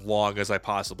off as long as I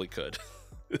possibly could.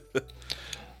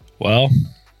 Well,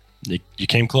 you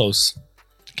came close.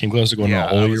 Came close to going a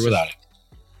whole year without it.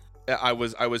 I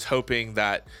was hoping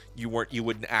that you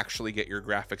wouldn't actually get your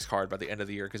graphics card by the end of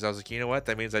the year, because I was like, you know what?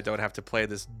 That means I don't have to play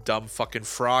this dumb fucking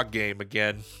frog game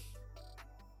again.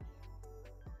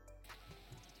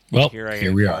 Well, here I am.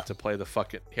 Here we are. About to play the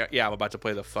fucking I'm about to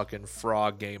play the fucking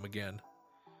frog game again.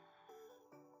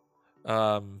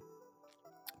 But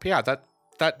yeah,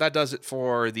 that does it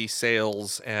for the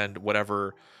sales and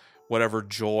whatever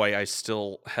joy I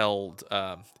still held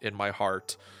in my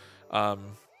heart.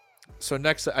 So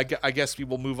next, I guess we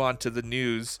will move on to the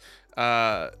news.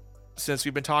 Since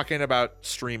we've been talking about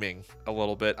streaming a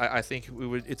little bit, I think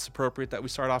it's appropriate that we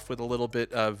start off with a little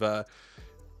bit of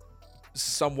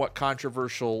somewhat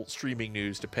controversial streaming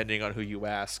news, depending on who you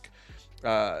ask.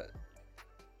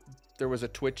 There was a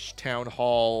Twitch town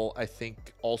hall, I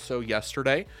think, also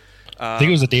yesterday. I think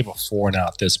it was the day before now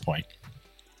at this point.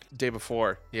 Day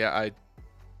before. Yeah, I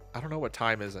don't know what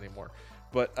time is anymore.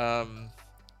 But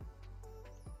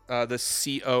the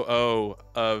COO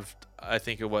of, I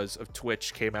think it was, of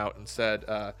Twitch came out and said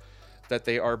that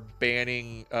they are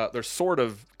banning, they're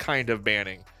kind of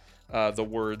banning the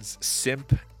words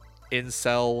simp,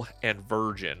 incel, and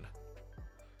virgin.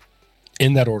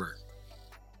 In that order.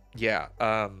 Yeah.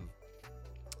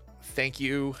 Thank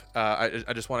you.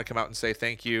 I just want to come out and say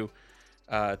thank you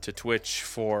to Twitch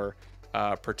for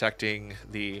protecting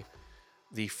the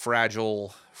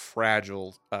fragile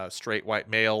straight white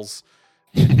males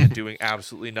and doing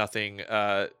absolutely nothing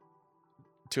to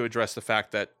address the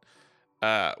fact that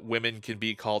women can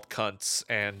be called cunts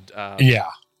and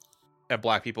and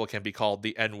black people can be called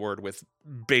the N-word with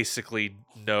basically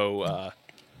no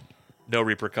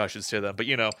repercussions to them. But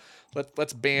you know,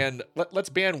 let's ban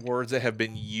words that have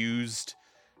been used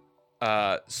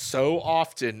so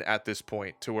often at this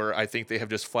point to where I think they have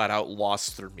just flat out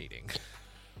lost their meaning.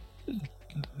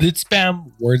 It's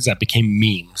spam words that became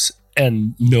memes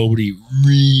and nobody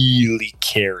really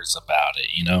cares about it,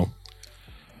 you know?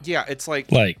 Yeah, it's like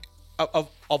of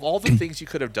all the things you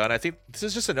could have done, I think this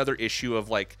is just another issue of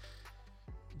like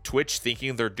Twitch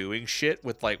thinking they're doing shit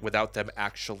without them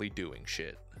actually doing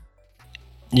shit.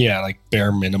 Yeah, like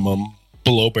bare minimum,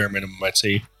 below bare minimum, I'd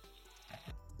say.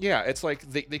 Yeah, it's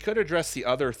like they could address the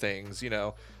other things, you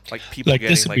know, like people like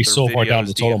getting this would like be their so far down videos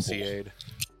the totem DMCA'd.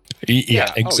 pole.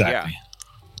 Yeah, exactly.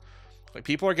 Like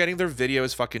people are getting their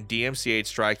videos fucking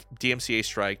DMCA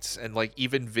strikes, and like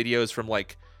even videos from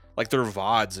like their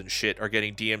VODs and shit are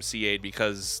getting DMCA'd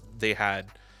because they had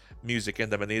music in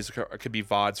them, and these could be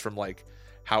VODs from like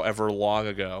however long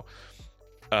ago.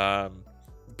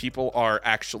 people are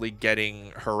actually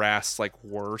getting harassed like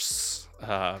worse,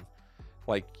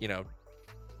 like, you know,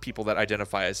 people that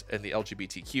identify as in the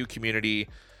LGBTQ community.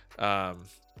 I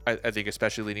think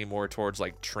especially leaning more towards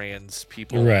like trans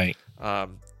people. Right.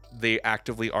 They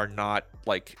actively are not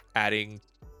like adding,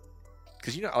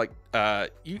 because, you know, like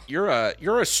you're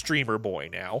a streamer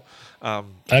boy now.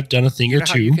 I've done a thing or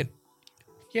two.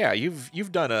 Yeah,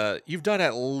 you've done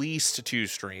at least 2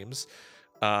 streams.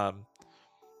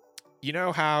 You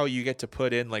know how you get to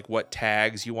put in like what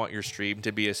tags you want your stream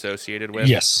to be associated with?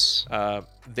 Yes.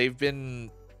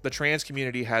 The trans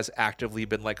community has actively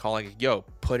been like calling, yo,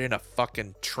 put in a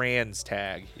fucking trans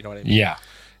tag. You know what I mean? Yeah.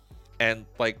 And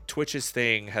like Twitch's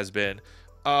thing has been,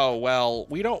 oh, well,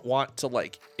 we don't want to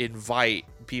like invite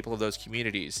people of those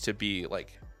communities to be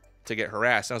like, to get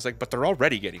harassed. And I was like, but they're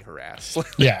already getting harassed.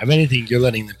 Yeah. If anything, you're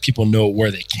letting the people know where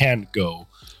they can go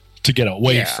to get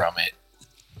away from it.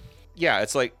 Yeah.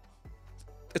 It's like,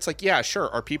 yeah, sure.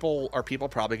 Are people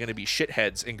probably going to be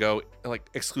shitheads and go like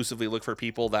exclusively look for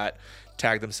people that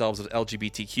tag themselves as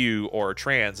LGBTQ or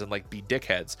trans and like be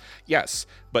dickheads? Yes,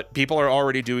 but people are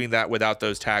already doing that without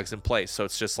those tags in place. So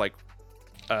it's just like,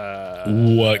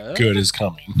 what good is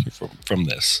coming from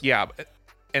this? Yeah,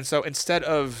 and so instead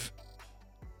of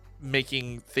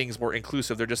making things more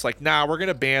inclusive, they're just like, nah, we're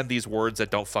gonna ban these words that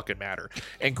don't fucking matter.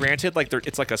 And granted, like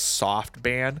it's like a soft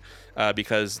ban,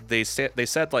 because they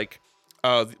said like,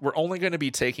 we're only going to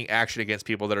be taking action against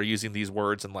people that are using these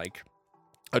words in like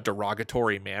a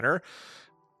derogatory manner.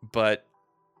 But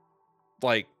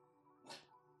like,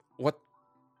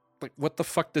 what the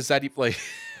fuck does that even like?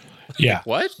 Yeah. Like,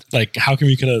 what? Like, how come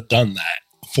you could have done that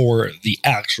for the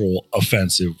actual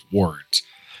offensive words?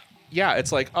 Yeah.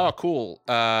 It's like, oh, cool.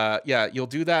 Yeah. You'll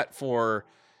do that for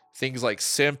things like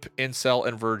simp, incel,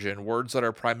 and virgin, words that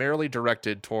are primarily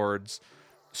directed towards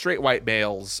straight white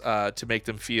males, to make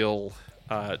them feel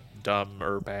dumb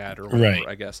or bad or whatever, right.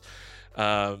 I guess.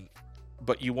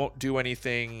 But you won't do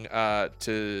anything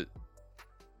to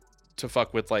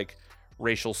fuck with like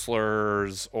racial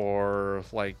slurs or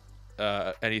like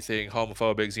anything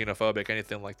homophobic, xenophobic,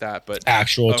 anything like that. But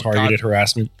actual targeted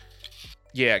harassment.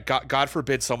 Yeah, God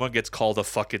forbid someone gets called a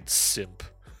fucking simp.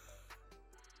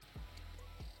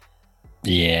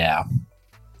 Yeah.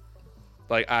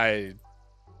 Like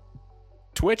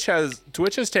Twitch has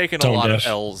taken a lot of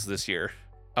L's this year.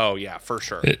 Oh yeah, for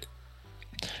sure.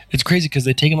 It's crazy because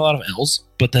they've taken a lot of L's,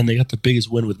 but then they got the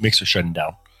biggest win with Mixer shutting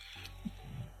down.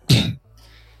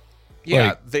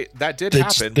 Yeah, like, that did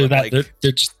happen. They're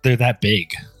that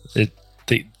big.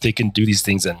 They can do these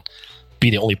things and be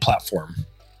the only platform.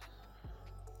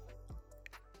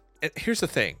 And here's the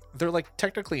thing: they're like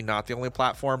technically not the only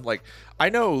platform. Like I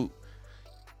know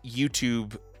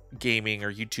YouTube gaming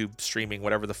or YouTube streaming,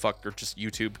 whatever the fuck, or just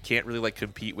YouTube can't really like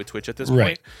compete with Twitch at this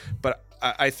point. But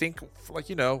I think like,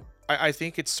 you know, I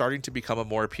think it's starting to become a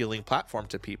more appealing platform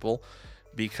to people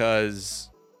because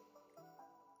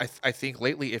I think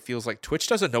lately it feels like Twitch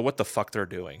doesn't know what the fuck they're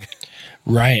doing.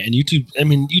 Right. And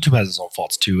YouTube has its own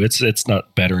faults too. It's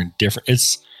not better and different.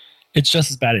 It's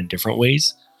just as bad in different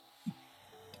ways.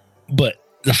 But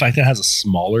the fact that it has a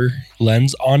smaller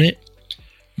lens on it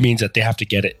means that they have to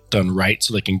get it done right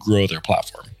so they can grow their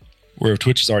platform. Where if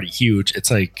Twitch is already huge,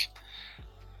 it's like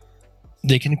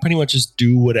they can pretty much just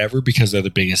do whatever because they're the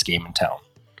biggest game in town.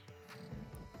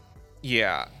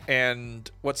 Yeah. And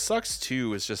what sucks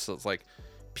too is just it's like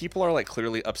people are like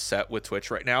clearly upset with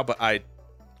Twitch right now, but I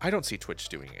don't see Twitch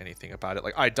doing anything about it.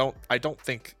 Like I don't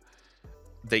think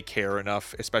they care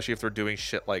enough, especially if they're doing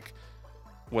shit like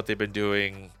what they've been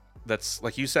doing. That's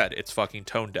like you said, it's fucking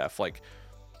tone deaf. Like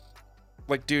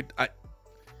dude,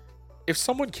 if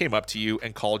someone came up to you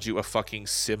and called you a fucking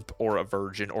simp or a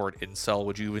virgin or an incel,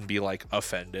 would you even be like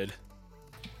offended?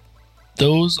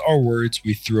 Those are words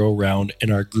we throw around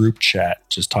in our group chat,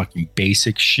 just talking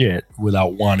basic shit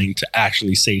without wanting to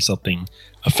actually say something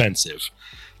offensive.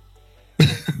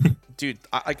 Dude,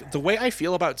 the way I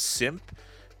feel about simp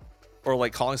or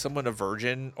like calling someone a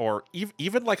virgin or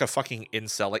even like a fucking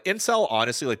incel, like incel,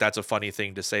 honestly, like that's a funny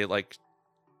thing to say. Like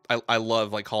I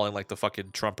love like calling like the fucking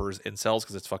Trumpers incels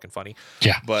because it's fucking funny.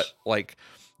 Yeah. But like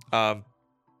I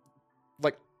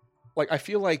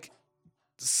feel like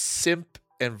simp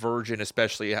and virgin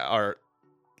especially are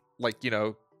like, you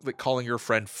know, like calling your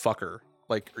friend fucker.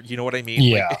 Like, you know what I mean?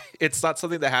 Yeah. Like, it's not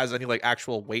something that has any like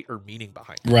actual weight or meaning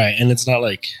behind it. Right. And it's not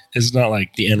like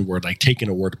the N word, like taking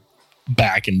a word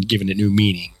back and giving it new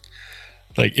meaning.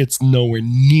 Like it's nowhere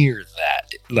near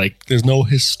that. Like there's no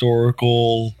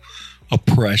historical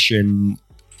oppression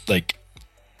like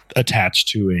attached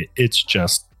to it. It's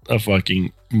just a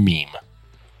fucking meme.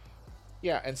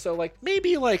 Yeah, and so like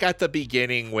maybe like at the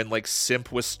beginning when like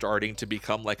simp was starting to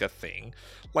become like a thing,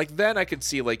 like then I could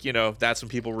see like, that's when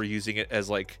people were using it as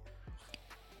like,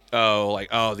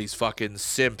 oh, these fucking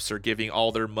simps are giving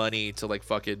all their money to like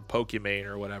fucking Pokimane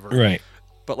or whatever. Right.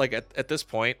 But like at this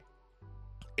point,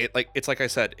 it's like I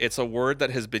said, it's a word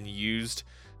that has been used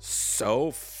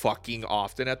so fucking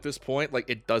often at this point, like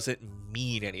it doesn't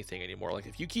mean anything anymore. Like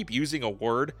if you keep using a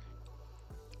word,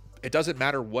 it doesn't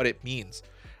matter what it means.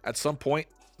 At some point,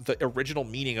 the original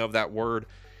meaning of that word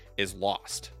is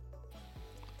lost.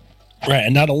 Right,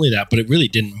 and not only that, but it really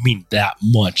didn't mean that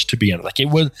much to begin with. Like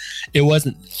it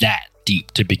wasn't that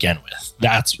deep to begin with.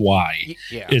 That's why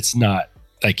it's not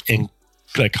like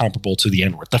comparable to the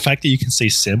N word. The fact that you can say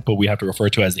simp, but we have to refer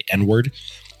to it as the N word,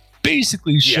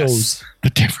 basically shows the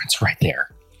difference right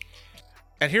there.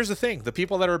 And here's the thing: the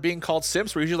people that are being called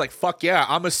simps were usually like, "Fuck yeah,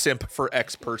 I'm a simp for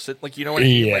X person." Like, you know what I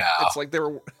mean? Yeah. Like, it's like they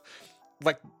were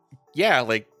like, yeah,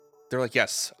 like. They're like,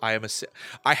 yes, I am a simp.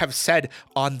 I have said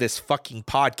on this fucking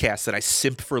podcast that I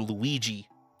simp for Luigi.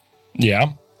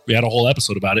 Yeah, we had a whole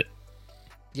episode about it.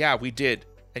 Yeah, we did.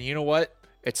 And you know what?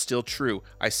 It's still true.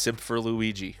 I simp for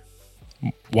Luigi.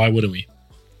 Why wouldn't we?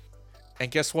 And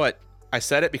guess what? I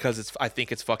said it because I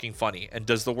think it's fucking funny. And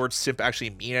does the word simp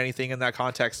actually mean anything in that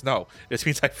context? No. It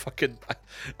means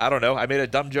I don't know. I made a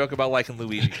dumb joke about liking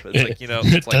Luigi. But it's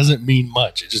like, it doesn't mean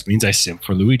much. It just means I simp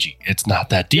for Luigi. It's not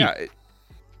that deep.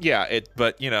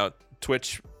 But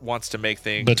Twitch wants to make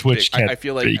things. But Twitch big. can't. I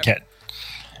feel like you can't.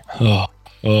 Oh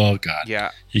God.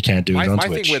 Yeah, you can't do it on Twitch.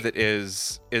 My thing with it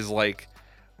is like,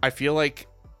 I feel like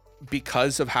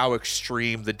because of how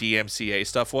extreme the DMCA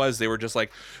stuff was, they were just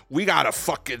like, we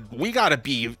gotta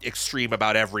be extreme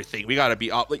about everything. We gotta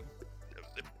be like,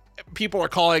 people are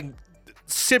calling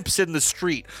simps in the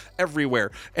street everywhere.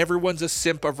 Everyone's a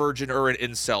simp, a virgin, or an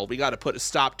incel. We gotta put a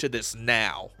stop to this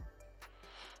now.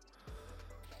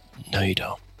 No, you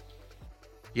don't.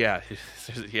 Yeah.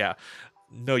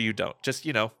 No, you don't. Just,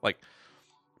 like,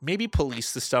 maybe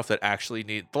police the stuff that actually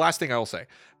the last thing I will say,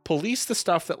 police the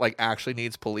stuff that like actually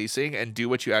needs policing, and do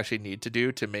what you actually need to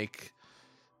do to make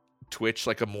Twitch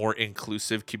like a more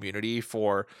inclusive community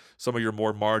for some of your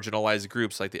more marginalized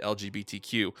groups, like the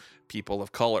LGBTQ, people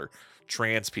of color,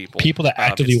 trans people that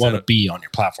actively want to be on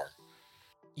your platform.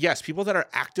 Yes, people that are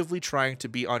actively trying to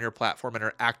be on your platform and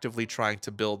are actively trying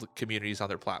to build communities on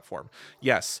their platform.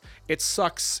 Yes, it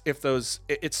sucks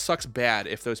it sucks bad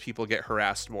if those people get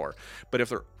harassed more. But if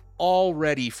they're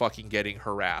already fucking getting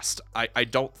harassed, I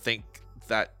don't think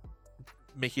that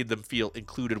making them feel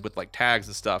included with like tags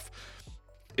and stuff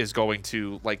is going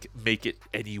to like make it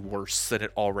any worse than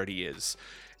it already is.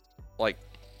 Like,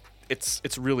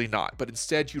 it's really not. But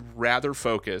instead, you'd rather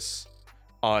focus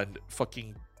on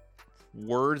fucking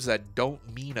words that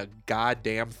don't mean a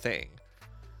goddamn thing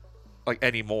like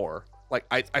anymore. Like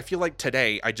I feel like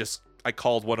today I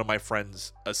called one of my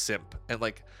friends a simp, and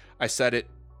like I said it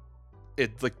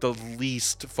like the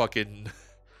least fucking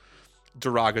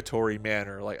derogatory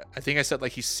manner. Like I think I said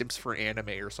like he simps for anime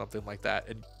or something like that,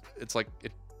 and it's like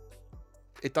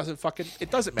it doesn't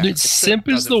matter. Simp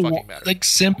is like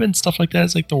simp and stuff like that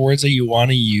is like the words that you want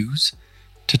to use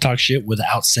to talk shit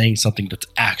without saying something that's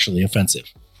actually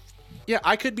offensive. Yeah,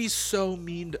 I could be so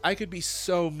mean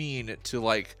to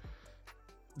like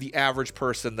the average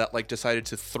person that like decided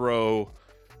to throw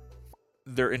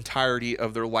their entirety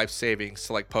of their life savings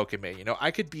to like Pokimane.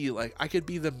 I could be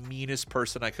the meanest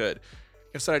person I could.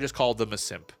 Instead, I just called them a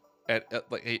simp. And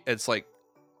like it's like,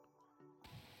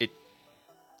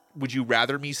 would you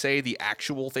rather me say the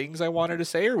actual things I wanted to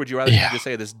say, or would you rather me just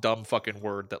say this dumb fucking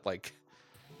word that like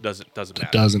doesn't matter?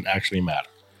 It doesn't actually matter.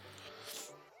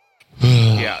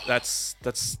 Yeah, that's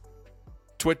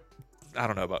Twitch. I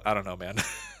don't know, man.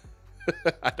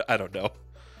 I don't know.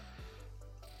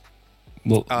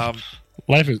 Well,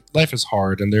 life is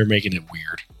hard, and they're making it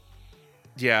weird.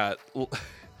 Yeah,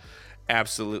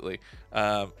 absolutely.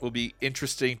 Will be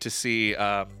interesting to see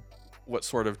what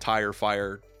sort of tire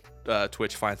fire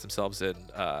Twitch finds themselves in.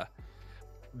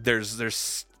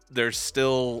 There's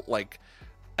still like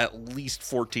at least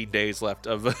 14 days left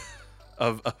of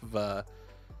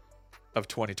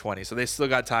 2020, so they still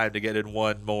got time to get in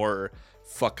one more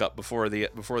fuck up before the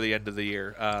end of the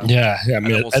year. I mean,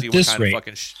 at this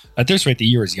rate, the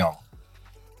year is young.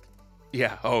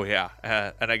 Yeah. Oh yeah.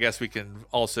 And I guess we can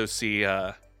also see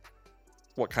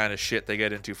what kind of shit they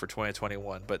get into for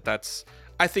 2021. But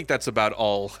I think that's about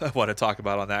all I want to talk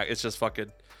about on that. It's just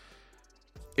fucking.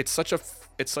 It's such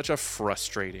a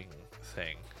frustrating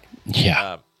thing.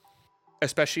 Yeah.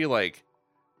 Especially like,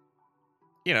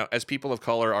 as people of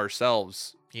color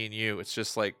ourselves, me and you, it's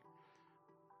just like,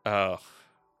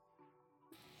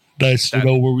 Nice to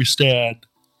know where we stand.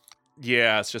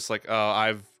 Yeah, it's just like,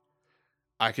 oh,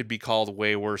 I could be called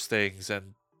way worse things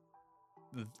and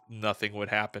nothing would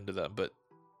happen to them, but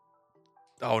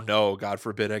oh no, God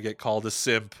forbid I get called a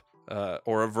simp,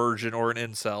 or a virgin or an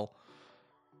incel.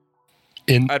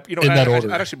 In that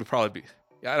order. I'd actually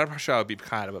yeah, I'm sure I would be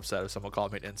kind of upset if someone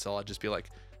called me an incel. I'd just be like,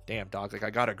 damn, dog, like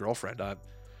I got a girlfriend.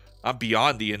 I'm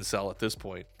beyond the incel at this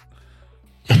point.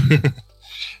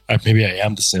 Maybe I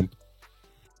am the simp.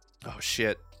 Oh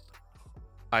shit.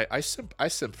 I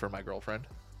simp for my girlfriend.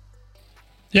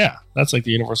 Yeah, that's like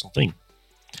the universal thing.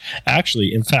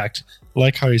 Actually, in fact,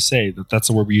 like how you say that's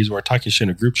the word we use when we're talking shit in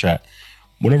a group chat.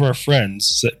 One of our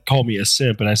friends called me a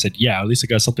simp, and I said, yeah, at least I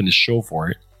got something to show for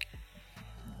it.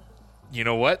 You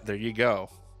know what? There you go.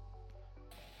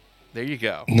 There you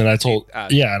go. And then I told,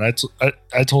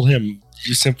 I told him,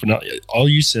 you simp for not, all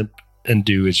you simp and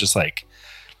do is just like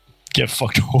get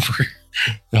fucked over.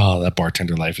 Oh, that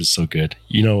bartender life is so good.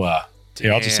 You know,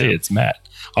 here, I'll just say it's Matt.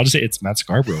 I'll just say it's Matt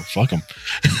Scarborough. Fuck him.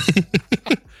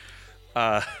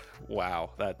 Wow.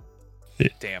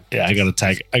 Damn. Yeah, I gotta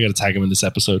tag him in this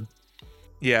episode.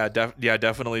 Yeah,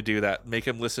 definitely do that. Make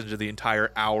him listen to the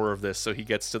entire hour of this so he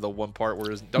gets to the one part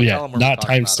where don't tell him we're not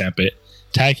timestamp it.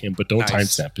 Tag him, but don't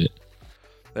timestamp it.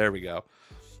 There we go.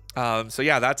 So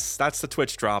yeah, that's the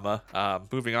Twitch drama.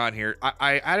 Moving on here,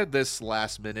 I added this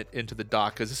last minute into the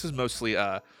doc because this is mostly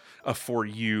a for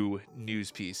you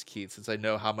news piece, Keith, since I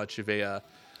know how much of a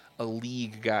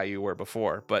league guy you were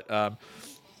before. But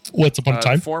once upon a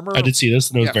time, I did see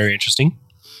this and it was very interesting.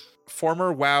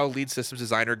 Former WoW lead systems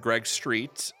designer Greg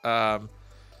Street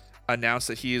announced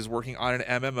that he is working on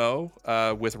an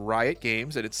MMO with Riot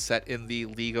Games, and it's set in the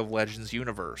League of Legends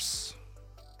universe.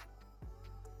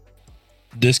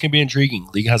 This can be intriguing.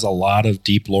 League has a lot of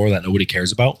deep lore that nobody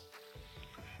cares about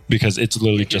because it's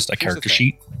literally just a character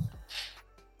sheet.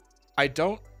 I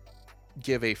don't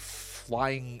give a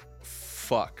flying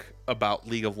fuck about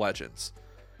League of Legends,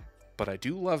 but I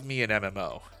do love me an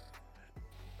MMO.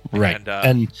 Right.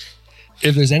 And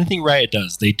if there's anything Riot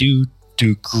does, they do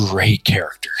great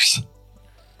characters.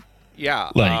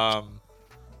 Yeah. Like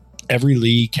every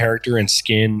League character and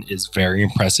skin is very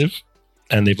impressive.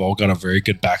 And they've all got a very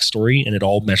good backstory, and it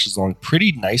all meshes along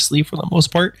pretty nicely for the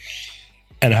most part.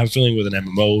 And I have a feeling with an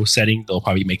MMO setting, they'll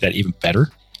probably make that even better.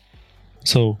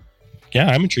 So, yeah,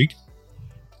 I'm intrigued.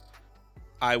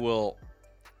 I will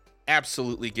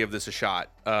absolutely give this a shot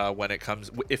when it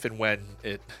comes, if and when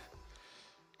it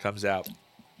comes out.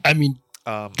 I mean,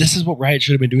 this is what Riot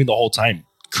should have been doing the whole time,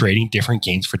 creating different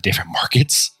games for different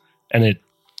markets. And it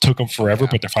took them forever,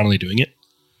 but they're finally doing it.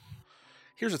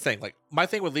 Here's the thing, like my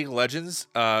thing with League of Legends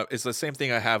is the same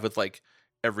thing I have with like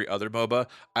every other MOBA.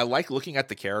 I like looking at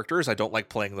the characters. I don't like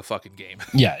playing the fucking game.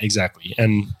 Yeah, exactly.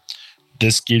 And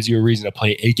this gives you a reason to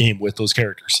play a game with those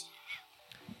characters.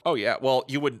 Oh yeah, well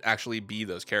you wouldn't actually be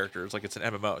those characters. Like it's an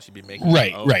MMO, so you'd be making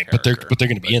right. But they're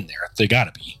going to be in there. They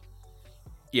got to be.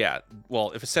 Yeah.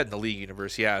 Well, if it's set in the League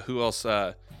universe, yeah. Who else?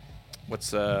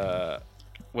 What's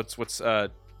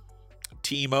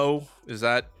TeeMMO? Is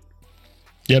that?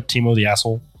 Yep, TeeMMO the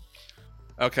asshole.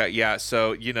 Okay, yeah.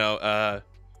 So TeeMMO.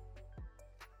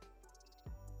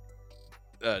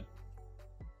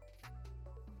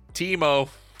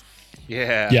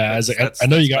 Yeah. Yeah, I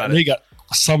know you got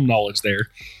some knowledge there.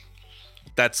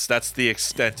 That's the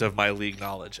extent of my League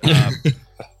knowledge. Let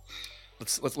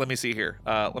me see here.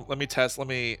 Let me test. Let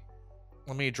me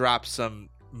drop some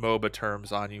MOBA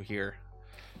terms on you here.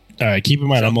 All right. Keep in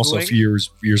mind, I'm also a few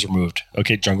years removed.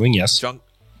 Okay, jungling, yes.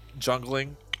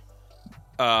 Jungling.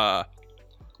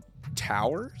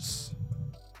 Towers.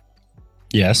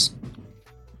 Yes.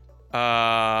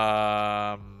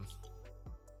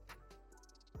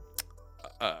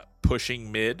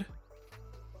 Pushing mid.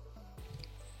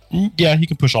 Yeah, he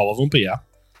can push all of them, but yeah.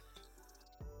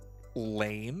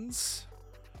 Lanes.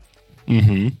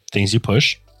 Mm-hmm. Things you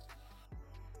push.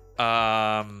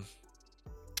 TeeMMO.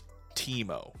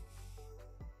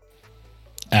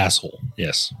 Asshole.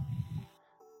 Yes.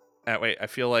 Wait, I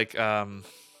feel like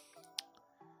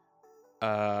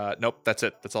nope, that's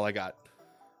it. That's all I got.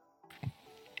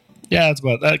 Yeah, that's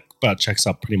about checks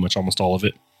up pretty much almost all of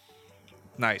it.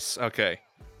 Nice. Okay.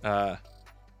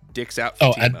 Dicks out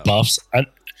for TeeMMO. And buffs.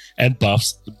 And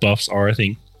buffs. Buffs are a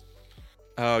thing.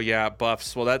 Oh yeah,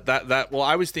 buffs. Well well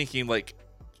I was thinking like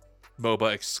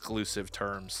MOBA exclusive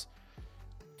terms.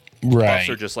 Right. Buffs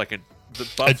are just like the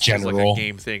buffs is like a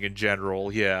game thing in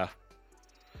general, yeah.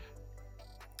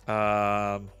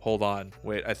 Hold on.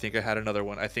 Wait, I think I had another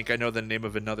one. I think I know the name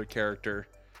of another character.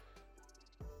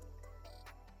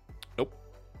 Nope.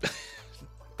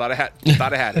 thought I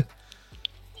had it.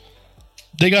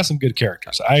 They got some good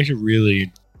characters. I actually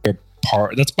really enjoy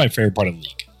part. That's my favorite part of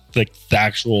League. Like the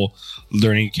actual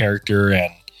learning a character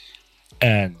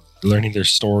and learning their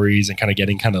stories and kind of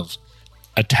getting kind of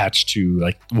attached to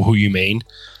like who you main.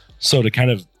 So to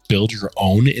kind of build your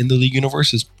own in the League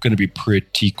universe is going to be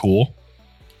pretty cool.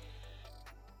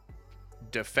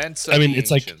 Defense of the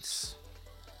Ancients.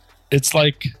 It's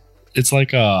like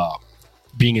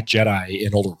being a Jedi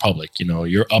in Old Republic. You know,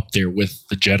 you're up there with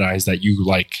the Jedis that you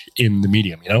like in the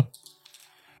medium. You know.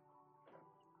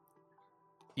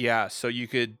 Yeah. So you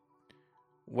could.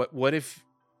 What if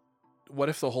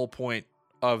the whole point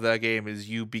of that game is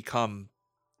you become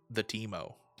the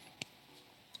TeeMMO?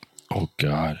 Oh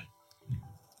God.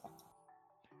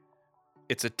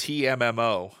 It's a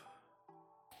TeeMMO.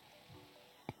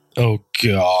 Oh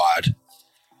God.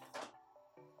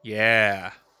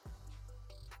 Yeah.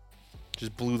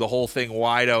 Just blew the whole thing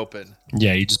wide open.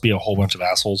 Yeah, you just be a whole bunch of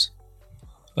assholes.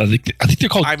 I think they're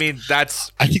called. I mean,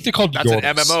 that's Yordles.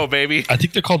 An MMO, baby. I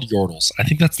think they're called Yordles. I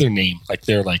think that's their name. Like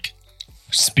they're like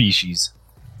species.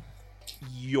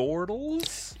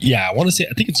 Yordles? Yeah, I want to say.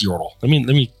 I think it's Yordle. Let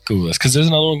me Google this because there's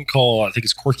another one called I think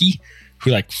it's Quirky,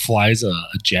 who like flies a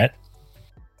jet.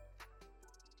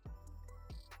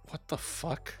 What the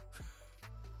fuck?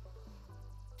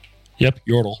 Yep,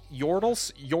 Yordle.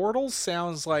 Yordles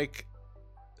sounds like,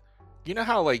 you know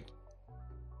how like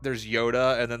there's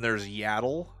Yoda and then there's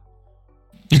Yaddle.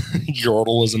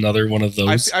 Yordle is another one of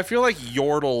those. I feel like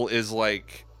Yordle is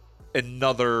like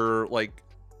another like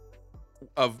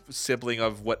of sibling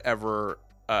of whatever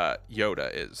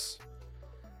Yoda is.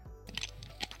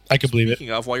 I could believe it.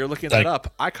 Speaking of, while you're looking that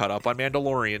up, I caught up on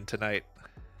Mandalorian tonight.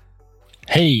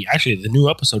 Hey, actually, the new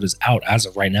episode is out as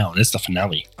of right now, and it's the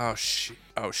finale. Oh shit!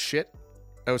 Oh,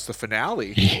 it's the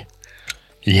finale.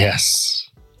 Yes.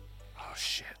 Oh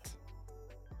shit.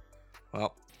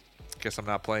 Well, guess I'm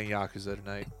not playing Yakuza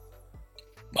tonight.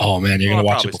 Oh man, you're gonna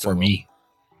watch it before me.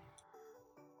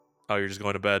 Oh, you're just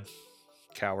going to bed,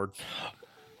 coward.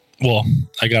 Well,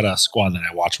 I got a squad that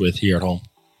I watch with here at home.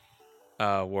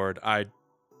 Word. I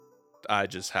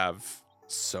just have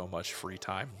so much free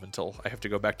time until I have to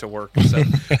go back to work. So.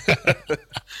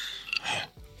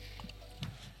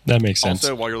 That makes sense.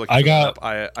 Also, while you're looking up,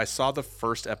 I saw the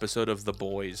first episode of The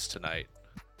Boys tonight.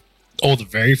 Oh, the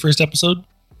very first episode?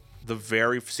 The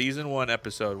very season 1,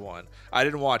 episode 1. I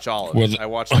didn't watch all of it. I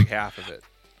watched like half of it.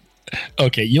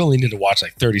 Okay, you only need to watch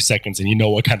like 30 seconds and you know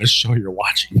what kind of show you're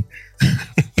watching.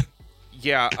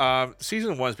 Yeah,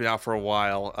 season 1's been out for a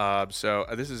while, so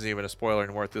this isn't even a spoiler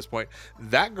anymore at this point.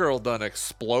 That girl done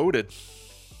exploded.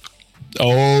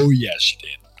 Oh, yes, she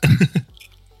did.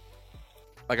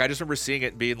 Like, I just remember seeing it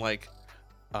and being like,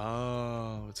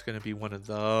 oh, it's going to be one of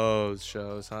those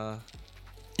shows, huh?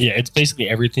 Yeah, it's basically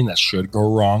everything that should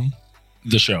go wrong,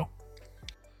 the show.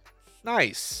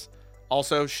 Nice.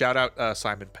 Also, shout out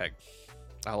Simon Pegg.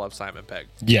 I love Simon Pegg.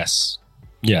 Yes.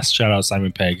 Yes, shout out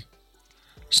Simon Pegg.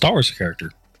 Star Wars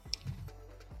character.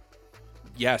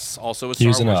 Yes, also a Star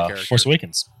Wars character. Force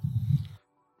Awakens.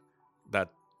 That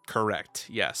correct.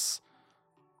 Yes.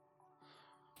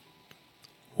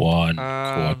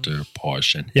 1/4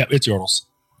 portion. Yep, it's Yordles.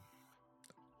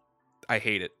 I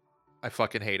hate it. I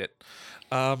fucking hate it.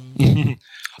 So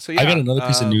yeah, I got another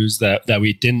piece of news that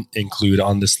we didn't include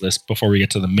on this list before we get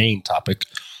to the main topic.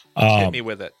 Hit me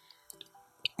with it.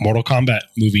 Mortal Kombat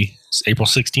movie. It's April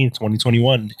 16th,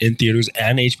 2021 in theaters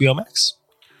and HBO Max.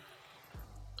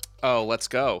 Oh, let's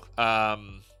go.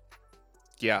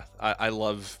 Yeah, I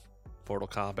love Mortal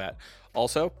Kombat.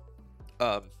 Also,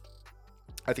 I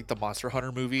think the Monster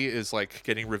Hunter movie is like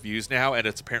getting reviews now, and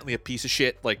it's apparently a piece of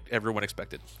shit like everyone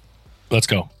expected. Let's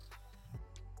go.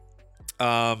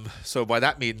 So by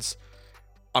that means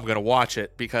I'm gonna watch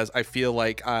it because I feel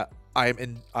like I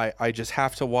just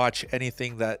have to watch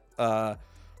anything that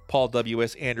Paul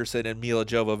W.S. Anderson and Mila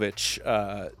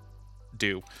Jovovich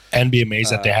do, and be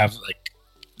amazed that they have like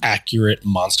accurate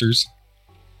monsters.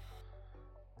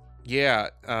 Yeah,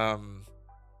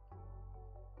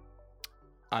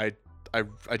 I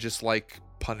just like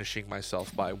punishing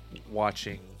myself by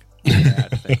watching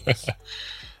bad things.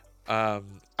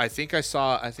 I think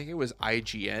it was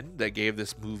IGN that gave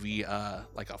this movie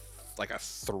like a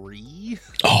 3.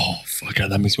 Oh fuck,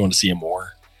 that makes me want to see it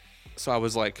more. So I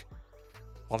was like,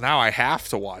 well, now I have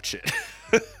to watch it.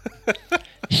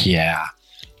 Yeah,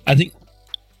 I'm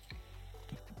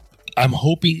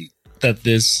hoping that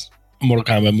this Mortal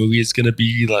Kombat movie is gonna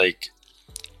be like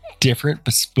different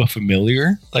but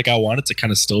familiar. Like I want it to kind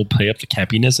of still play up the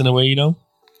campiness in a way, you know.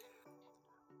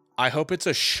 I hope it's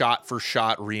a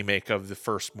shot-for-shot remake of the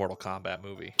first Mortal Kombat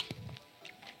movie.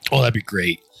 Oh, that'd be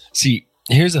great. See,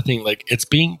 here's the thing, like it's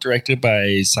being directed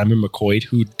by Simon McCoy,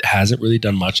 who hasn't really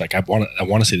done much. Like I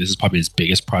want to say this is probably his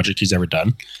biggest project he's ever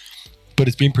done, but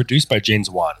it's being produced by James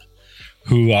Wan,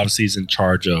 who obviously is in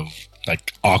charge of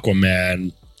like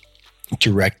Aquaman,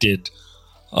 directed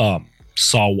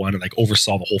Saw 1 and like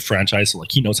oversaw the whole franchise. So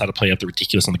like he knows how to play up the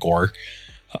ridiculous and the gore.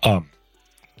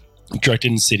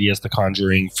 Directed Insidious, The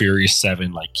Conjuring, Furious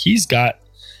 7. Like he's got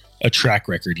a track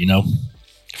record, you know,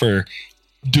 for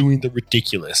doing the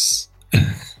ridiculous.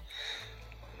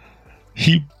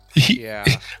 he Yeah.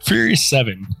 Furious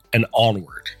 7 and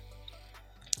onward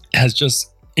has just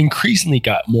increasingly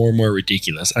got more and more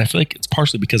ridiculous. And I feel like it's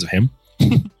partially because of him.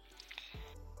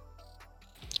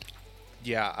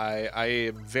 Yeah, I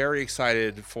am very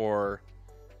excited for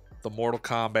the Mortal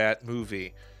Kombat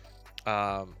movie.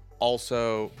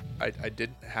 Also, I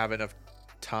didn't have enough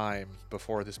time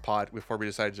before we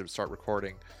decided to start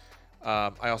recording.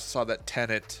 I also saw that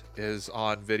Tenet is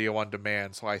on video on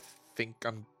demand, so I think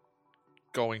I'm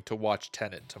going to watch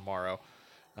Tenet tomorrow.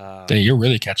 Hey, you're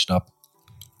really catching up.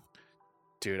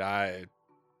 Dude, I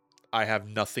have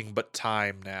nothing but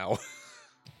time now.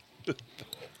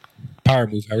 Power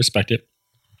move. I respect it.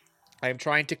 I am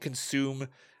trying to consume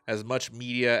as much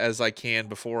media as I can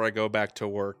before I go back to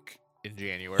work in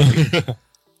January.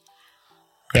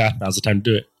 Yeah, now's the time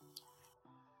to do it.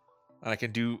 And I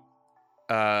can do,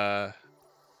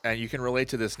 and you can relate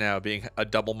to this now, being a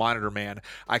double monitor man.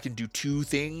 I can do two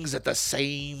things at the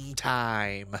same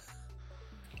time.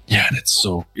 Yeah, and it's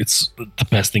the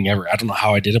best thing ever. I don't know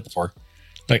how I did it before.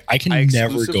 Like I can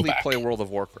never go back. Play World of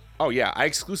Warcraft. Oh yeah,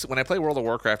 when I play World of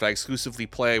Warcraft, I exclusively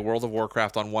play World of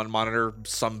Warcraft on one monitor,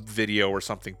 some video or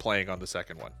something playing on the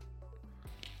second one.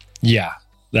 Yeah,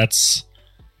 that's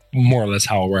more or less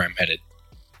where I'm headed.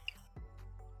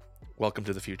 Welcome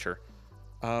to the future.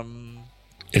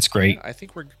 It's great. I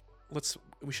think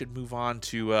we should move on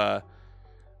to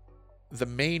the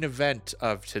main event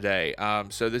of today.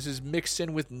 So this is mixed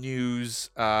in with news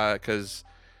because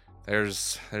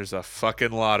there's a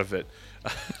fucking lot of it.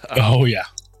 Oh yeah.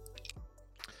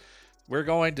 We're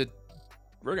gonna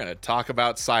talk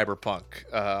about Cyberpunk.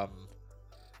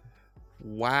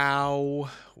 Wowie.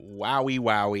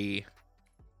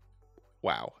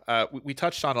 Wow. We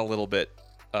touched on a little bit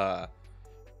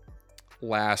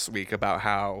last week about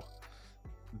how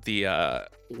the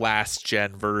last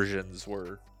gen versions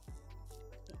were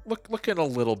looking a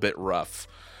little bit rough.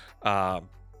 That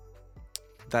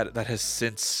has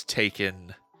since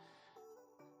taken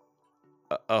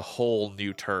a whole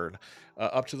new turn,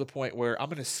 up to the point where I'm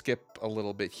going to skip a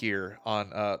little bit here on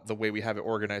the way we have it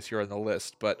organized here on the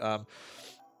list. But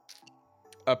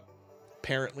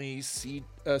apparently CD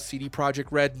Projekt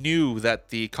Red knew that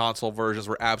the console versions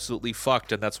were absolutely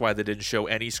fucked, and that's why they didn't show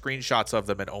any screenshots of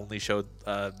them and only showed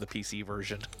the PC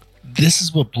version. This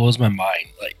is what blows my mind.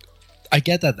 Like, I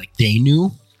get that like they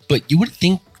knew, but you would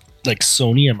think like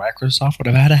Sony and Microsoft would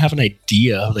have had to have an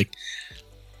idea. Like,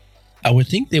 I would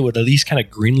think they would at least kind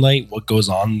of greenlight what goes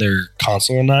on their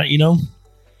console or not, you know?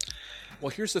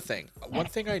 Well, here's the thing. One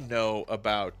thing I know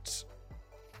about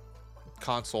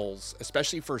consoles,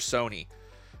 especially for Sony,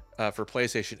 for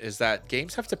PlayStation, is that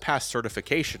games have to pass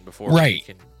certification before they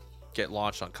can get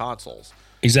launched on consoles.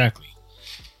 Exactly.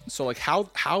 So, like, how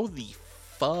the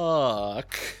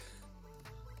fuck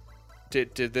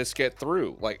did this get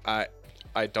through? Like,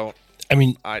 I don't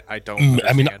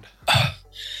understand.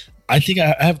 I think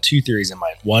I have two theories in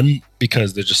mind. One,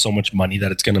 because there's just so much money that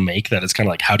it's going to make that it's kind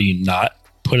of like, how do you not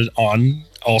put it on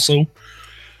also?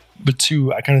 But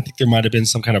two, I kind of think there might have been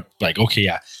some kind of like, okay,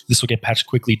 yeah, this will get patched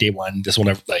quickly day one. This will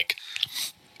never, like,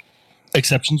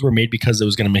 exceptions were made because it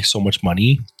was going to make so much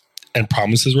money, and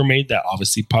promises were made that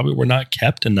obviously probably were not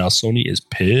kept. And now Sony is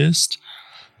pissed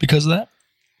because of that.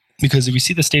 Because if you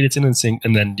see the state it's in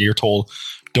and then you're told,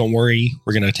 don't worry,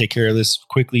 we're going to take care of this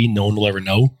quickly, no one will ever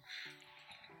know.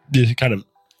 You kind of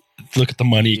look at the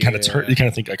money, you kind of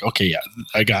think like, okay, yeah,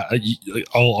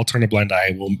 I'll turn a blind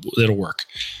eye. It'll work.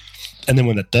 And then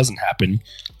when that doesn't happen,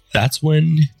 that's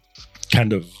when,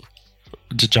 kind of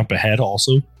to jump ahead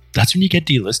also, that's when you get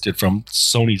delisted from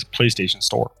Sony's PlayStation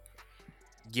Store.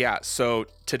 Yeah, so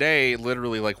today,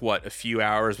 literally like a few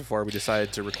hours before we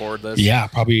decided to record this. Yeah,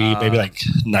 probably maybe like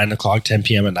 9 o'clock, 10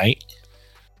 p.m. at night.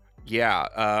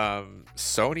 Yeah,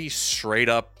 Sony straight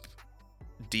up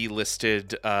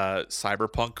delisted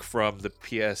Cyberpunk from the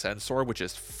PSN store, which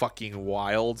is fucking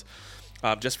wild.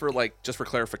 Just for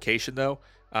clarification though,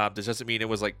 this doesn't mean it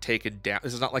was like taken down.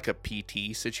 This is not like a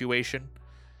PT situation.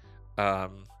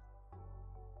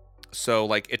 So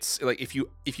like it's like if you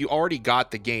already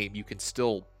got the game, you can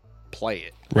still play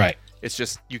it. Right. It's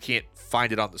just you can't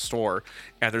find it on the store,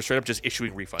 and they're straight up just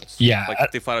issuing refunds. Yeah.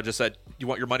 Like they flat out just said, you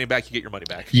want your money back, you get your money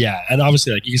back. Yeah, and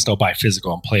obviously, like, you can still buy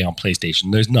physical and play on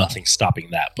PlayStation. There's nothing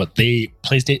stopping that. But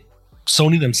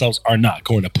Sony themselves are not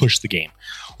going to push the game,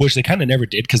 which they kind of never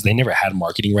did because they never had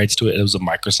marketing rights to it. It was a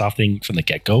Microsoft thing from the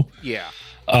get-go. Yeah.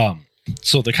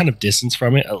 So they're kind of distanced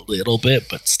from it a little bit,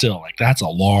 but still, like, that's a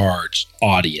large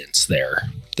audience there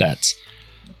that's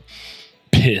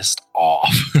pissed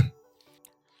off.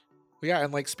 Yeah,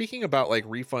 and like speaking about like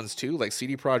refunds too, like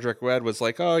CD Projekt Red was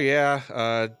like, oh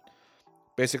yeah,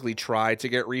 basically tried to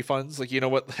get refunds. Like, you know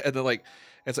what? And then like,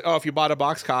 it's like, oh, if you bought a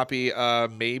box copy,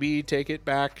 maybe take it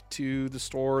back to the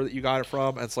store that you got it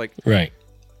from. And it's like, right.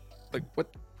 Like what?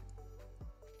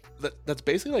 That's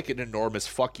basically like an enormous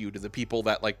fuck you to the people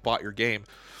that like bought your game.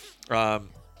 And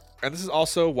this is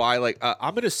also why like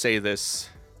I'm gonna say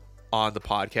this on the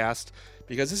podcast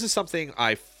because this is something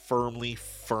I firmly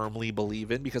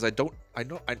believe in, because I did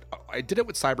it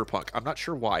with Cyberpunk. I'm not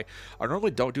sure why. I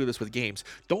normally don't do this with games.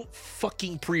 Don't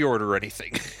fucking pre-order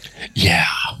anything. Yeah.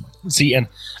 See, and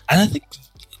I think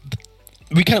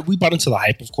we bought into the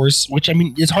hype, of course, which, I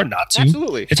mean, it's hard not to.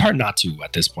 Absolutely. It's hard not to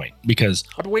at this point because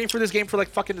I've been waiting for this game for like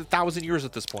fucking 1,000 years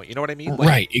at this point. You know what I mean? Like,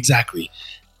 right, exactly.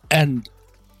 And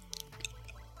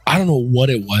I don't know what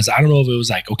it was. I don't know if it was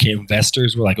like, okay,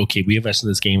 investors were like, okay, we invested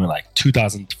in this game in like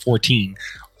 2014.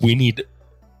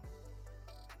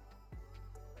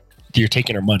 You're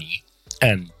taking our money,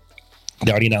 and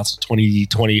they already announced a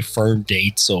 2020 firm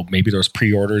date, so maybe there's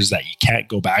pre-orders that you can't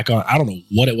go back on. I don't know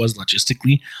what it was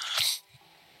logistically,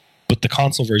 but the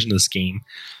console version of this game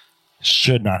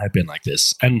should not have been like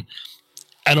this. And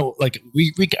I know, like,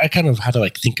 I kind of had to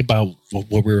like think about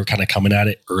what we were kind of coming at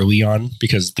it early on,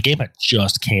 because the game had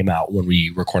just came out when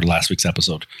we recorded last week's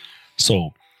episode,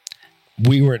 so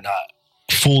we were not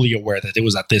fully aware that it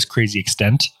was at this crazy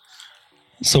extent.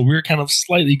 So we were kind of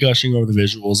slightly gushing over the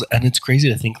visuals, and it's crazy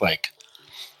to think, like,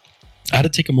 I had to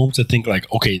take a moment to think, like,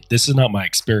 okay, this is not my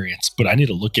experience, but I need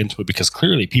to look into it because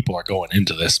clearly people are going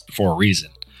into this for a reason.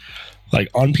 Like,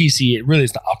 on PC, it really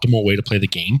is the optimal way to play the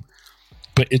game,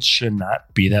 but it should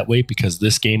not be that way because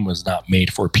this game was not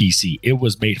made for PC. It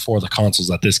was made for the consoles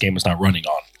that this game is not running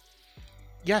on.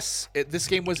 Yes, this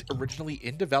game was originally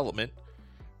in development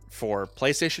for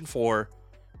PlayStation 4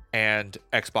 and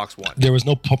Xbox One. There was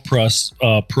no Pro,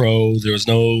 there was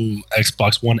no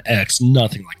Xbox One X,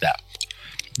 nothing like that.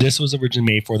 This was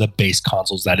originally made for the base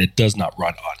consoles that it does not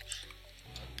run on.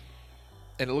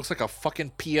 And it looks like a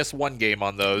fucking PS1 game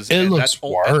on those. It looks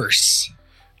worse.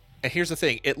 And here's the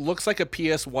thing. It looks like a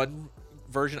PS1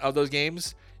 version of those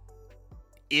games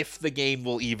if the game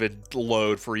will even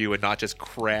load for you and not just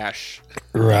crash.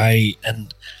 Right.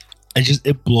 And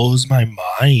it blows my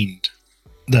mind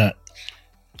that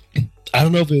I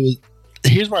don't know if it was.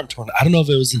 Here's where I'm torn. I don't know if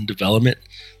it was in development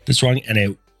that's wrong,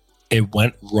 and it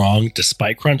went wrong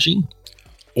despite crunching,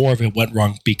 or if it went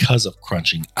wrong because of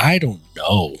crunching. I don't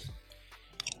know.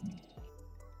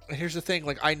 Here's the thing.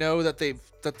 Like, I know that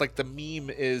like the meme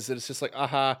is that it's just like,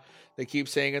 they keep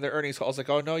saying in their earnings calls, like,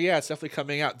 oh no, yeah, it's definitely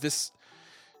coming out. This,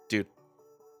 dude,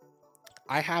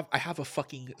 I have a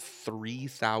fucking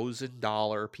 $3,000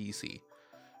 PC.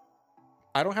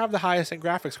 I don't have the highest end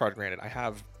graphics card, granted. I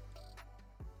have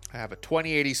a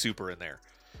 2080 Super in there,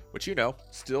 which, you know,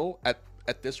 still at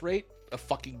this rate, a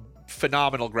fucking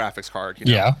phenomenal graphics card. You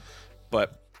know? Yeah.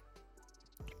 But,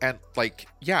 and like,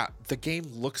 yeah, the game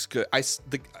looks good. I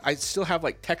still have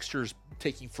like textures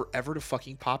taking forever to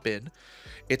fucking pop in.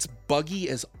 It's buggy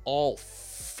as all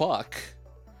fuck.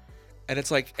 And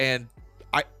it's like, and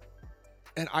I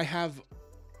have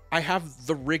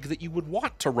the rig that you would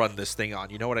want to run this thing on.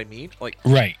 You know what I mean? Like,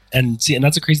 right. And see, and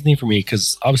that's a crazy thing for me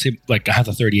because obviously, like, I have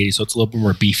the 3080, so it's a little bit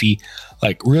more beefy.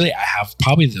 Like, really, I have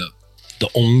probably the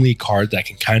only card that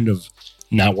can kind of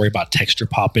not worry about texture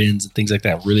pop-ins and things like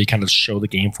that. Really kind of show the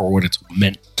game for what it's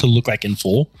meant to look like in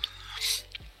full.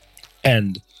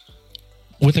 And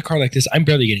with a card like this, I'm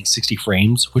barely getting 60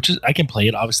 frames, which is, I can play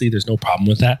it. Obviously, there's no problem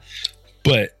with that.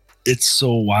 But it's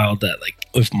so wild that, like,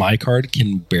 if my card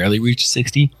can barely reach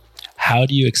 60, how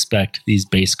do you expect these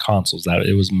base consoles that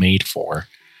it was made for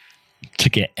to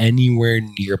get anywhere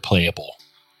near playable?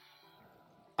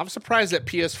 I'm surprised that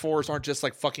PS4s aren't just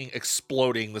like fucking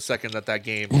exploding the second that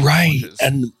game right launches.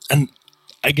 And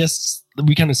I guess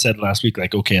we kind of said last week,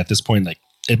 like, okay, at this point, like,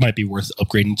 it might be worth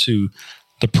upgrading to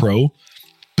the Pro.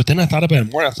 But then I thought about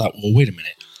it more, and I thought, well, wait a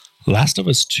minute. Last of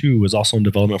Us 2 was also in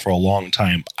development for a long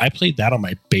time. I played that on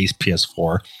my base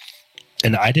PS4,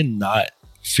 and I did not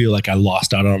feel like I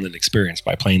lost out on an experience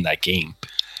by playing that game.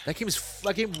 That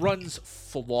game runs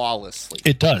flawlessly.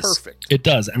 It does. Perfect. It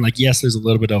does. And like, yes, there's a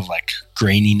little bit of like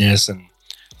graininess and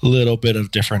a little bit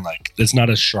of different, like, it's not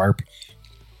as sharp,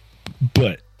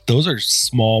 but those are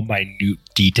small, minute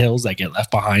details that get left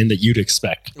behind that you'd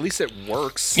expect. At least it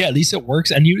works. Yeah, at least it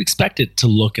works. And you'd expect it to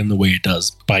look in the way it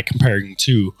does by comparing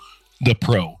to the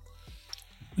Pro.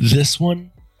 This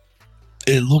one,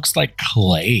 it looks like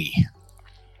clay.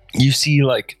 You see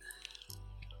like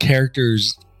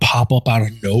characters pop up out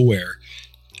of nowhere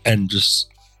and just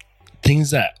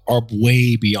things that are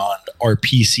way beyond our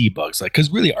PC bugs. Like,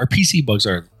 because really our PC bugs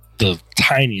are the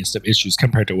tiniest of issues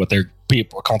compared to what their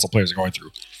people, console players are going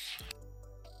through.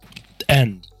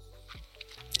 And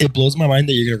it blows my mind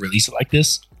that you're going to release it like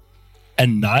this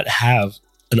and not have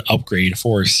an upgrade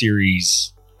for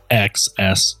Series X,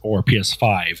 S, or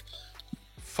PS5.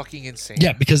 Fucking insane.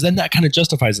 Yeah, because then that kind of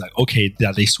justifies like, okay,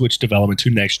 yeah, they switched development to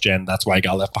next gen. That's why I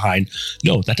got left behind.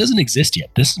 No, that doesn't exist yet.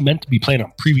 This is meant to be played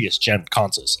on previous gen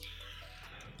consoles.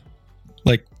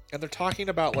 Like, and they're talking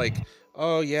about like,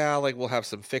 oh yeah, like we'll have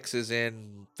some fixes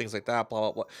in, things like that, blah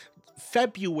blah blah.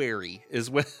 February is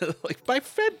when, like, by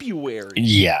February.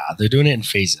 Yeah, they're doing it in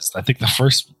phases. I think the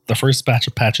first batch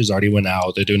of patches already went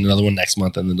out. They're doing another one next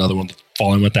month and another one the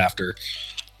following month after.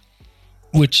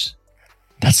 Which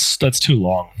that's too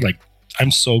long. Like,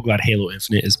 I'm so glad Halo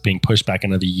Infinite is being pushed back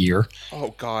another year.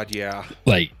 Oh God, yeah.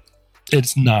 Like,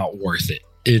 it's not worth it.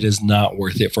 It is not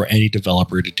worth it for any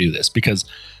developer to do this because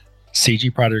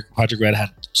CG Project Red had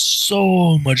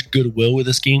so much goodwill with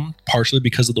this game, partially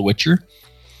because of The Witcher.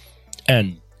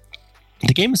 And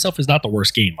the game itself is not the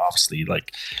worst game, obviously.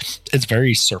 Like, it's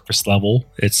very surface level.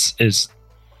 It's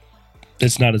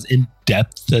not as in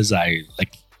depth as I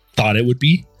like thought it would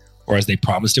be, or as they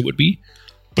promised it would be.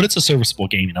 But it's a serviceable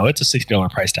game, you know. It's a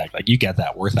 $60 price tag. Like, you get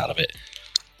that worth out of it.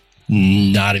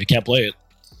 Not if you can't play it.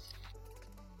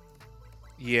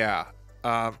 Yeah,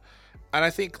 and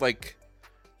I think like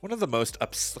one of the most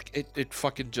like it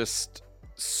fucking just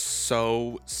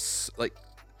so like.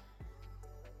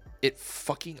 It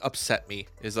fucking upset me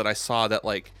is that I saw that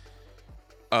like,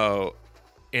 oh,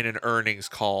 in an earnings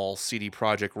call, CD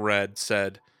Projekt Red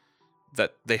said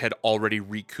that they had already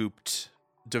recouped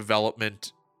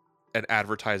development and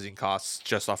advertising costs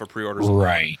just off of pre-orders.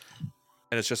 Right.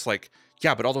 And it's just like,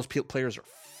 yeah, but all those players are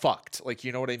fucked. Like,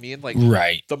 you know what I mean? Like,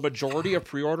 right. The majority of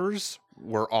pre-orders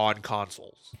were on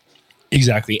consoles.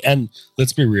 Exactly. And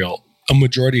let's be real. A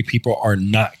majority of people are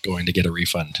not going to get a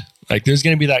refund. Like, there's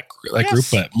going to be that group,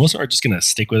 but most are just going to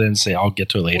stick with it and say, I'll get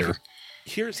to it later. Well,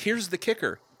 here's the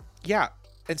kicker. Yeah.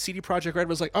 And CD Projekt Red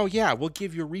was like, oh yeah, we'll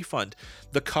give you a refund.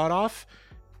 The cutoff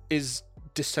is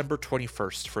December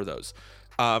 21st for those.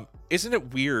 Isn't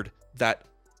it weird that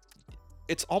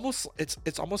it's almost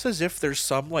as if there's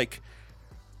some like,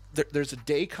 there's a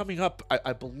day coming up.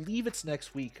 I believe it's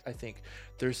next week. I think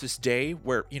there's this day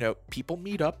where, you know, people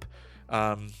meet up,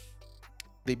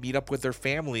 they meet up with their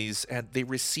families and they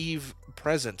receive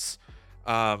presents.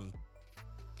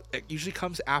 It usually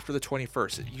comes after the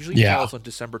 21st. It usually falls on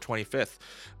December 25th.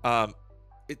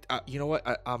 You know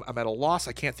what? I'm at a loss.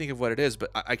 I can't think of what it is, but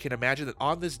I can imagine that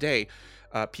on this day,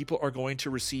 people are going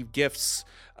to receive gifts.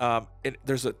 And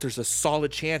there's a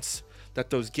solid chance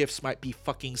that those gifts might be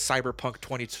fucking Cyberpunk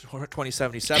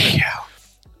 2077. Yeah.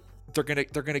 They're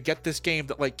gonna get this game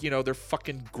that, like, you know, their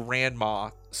fucking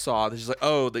grandma saw. She's like,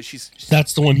 oh, that she's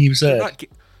that's the one he said.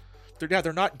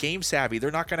 They're not game savvy.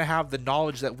 They're not gonna have the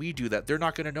knowledge that we do. That they're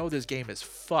not gonna know this game is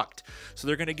fucked. So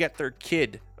they're gonna get their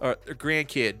kid or their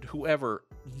grandkid, whoever,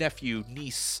 nephew,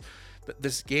 niece,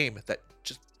 this game that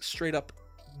just straight up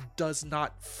does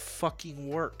not fucking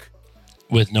work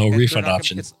with no refund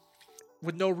option.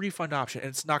 With no refund option,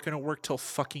 and it's not gonna work till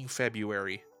fucking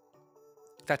February.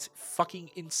 That's fucking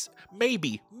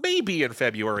maybe in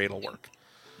February it'll work.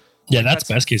 Yeah, like, that's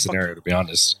best case scenario, to be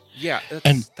honest. Yeah,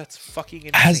 that's fucking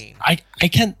insane. I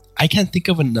can't think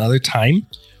of another time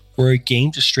where a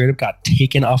game just straight up got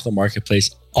taken off the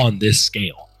marketplace on this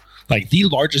scale. Like, the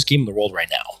largest game in the world right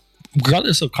now,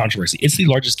 regardless of controversy, it's the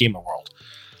largest game in the world,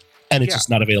 and it's just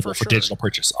not available for digital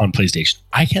purchase on PlayStation.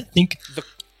 I can't think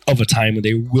of a time when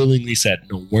they willingly said,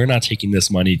 "No, we're not taking this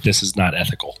money. This is not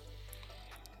ethical."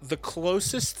 The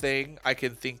closest thing I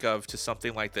can think of to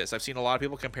something like this, I've seen a lot of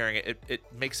people comparing it. It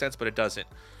makes sense, but it doesn't.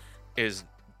 Is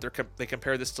they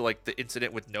compare this to like the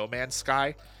incident with No Man's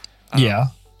Sky? Yeah.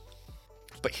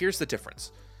 But here's the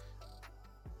difference.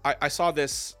 I saw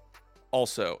this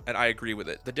also, and I agree with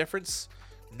it. The difference: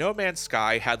 No Man's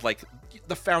Sky had like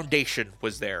the foundation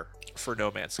was there for No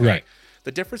Man's Sky. Right.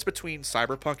 The difference between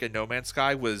Cyberpunk and No Man's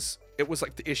Sky was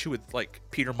like the issue with like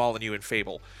Peter Molyneux and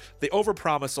Fable. They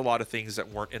overpromised a lot of things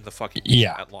that weren't in the fucking game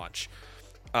at launch.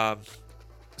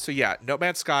 So yeah, No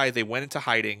Man's Sky, they went into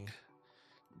hiding,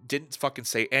 didn't fucking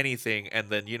say anything, and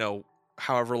then,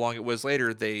 however long it was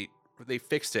later, they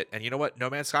fixed it. And you know what? No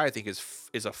Man's Sky, I think,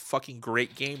 is a fucking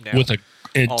great game now. With an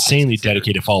all things insanely considered.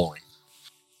 dedicated following.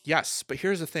 Yes, but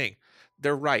here's the thing.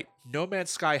 They're right. No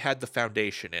Man's Sky had the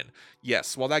foundation in.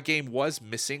 Yes, while that game was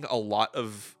missing a lot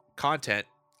of content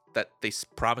that they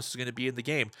promised was going to be in the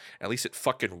game, at least it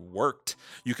fucking worked.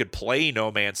 You could play No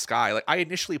Man's Sky. Like, I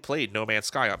initially played No Man's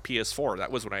Sky on PS4.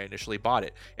 That was when I initially bought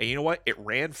it. And you know what? It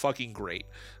ran fucking great.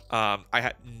 I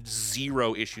had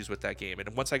zero issues with that game.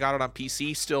 And once I got it on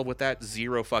PC, still with that,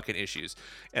 zero fucking issues.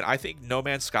 And I think No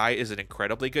Man's Sky is an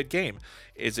incredibly good game.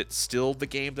 Is it still the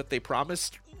game that they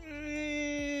promised?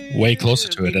 Way closer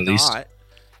to it, at least.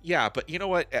 Yeah, but you know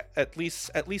what? At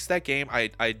least that game,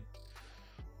 I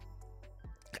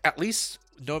at least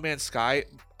No Man's Sky,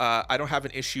 I don't have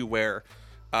an issue where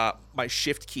my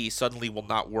shift key suddenly will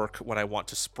not work when I want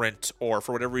to sprint, or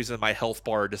for whatever reason my health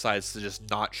bar decides to just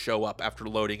not show up after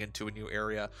loading into a new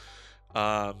area,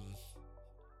 or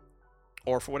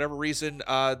for whatever reason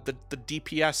the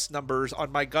DPS numbers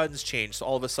on my guns change, so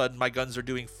all of a sudden my guns are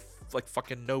doing like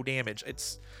fucking no damage.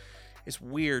 It's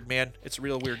weird, man. It's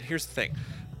real weird. Here's the thing.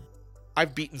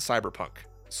 I've beaten Cyberpunk.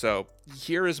 So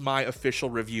here is my official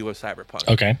review of Cyberpunk.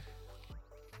 Okay.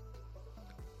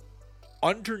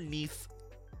 Underneath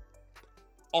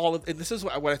all of, and this is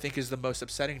what I think is the most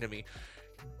upsetting to me,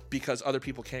 because other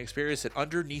people can't experience it.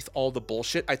 Underneath all the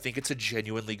bullshit, I think it's a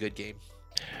genuinely good game.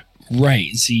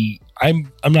 Right. See,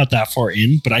 I'm not that far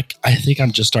in, but I think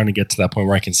I'm just starting to get to that point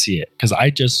where I can see it, because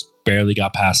I just barely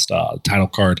got past title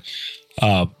card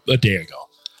a day ago,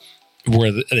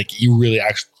 where you really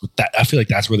actually, that I feel like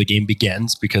that's where the game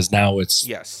begins, because now it's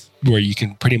where you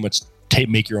can pretty much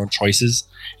make your own choices.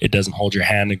 It doesn't hold your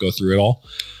hand and go through it all,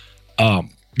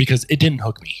 because it didn't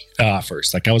hook me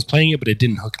first. Like, I was playing it, but it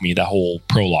didn't hook me, that whole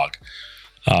prologue,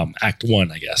 act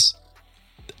 1, I guess.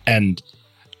 And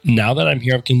now that I'm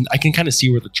here, I can kind of see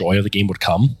where the joy of the game would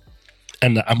come,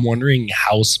 and I'm wondering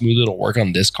how smooth it'll work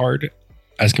on this card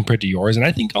as compared to yours. And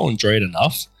I think I'll enjoy it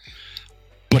enough,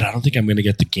 but I don't think I'm going to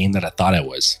get the game that I thought it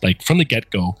was. Like, from the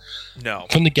get-go. No.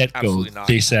 From the get-go,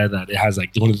 they said that it has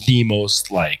like one of the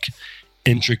most like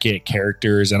intricate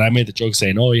characters. And I made the joke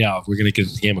saying, oh yeah, if we're going to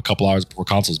get the game a couple hours before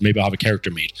consoles, maybe I'll have a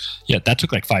character made. Yeah, that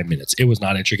took like 5 minutes. It was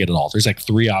not intricate at all. There's like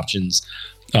 3 options.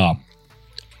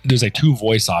 There's like 2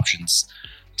 voice options.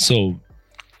 So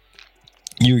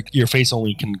your face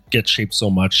only can get shaped so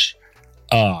much.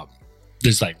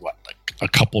 There's like a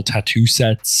couple tattoo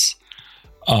sets.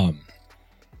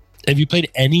 If you played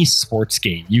any sports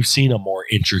game, you've seen a more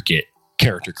intricate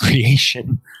character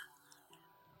creation.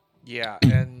 Yeah,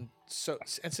 and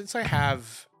since I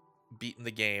have beaten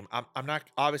the game, I'm not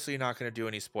obviously not going to do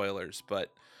any spoilers, but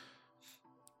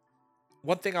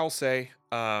one thing I'll say,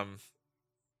 I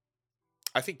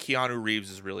think Keanu Reeves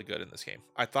is really good in this game.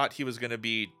 I thought he was going to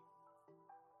be,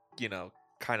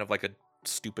 kind of like a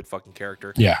stupid fucking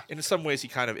character. Yeah. In some ways he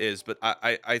kind of is, but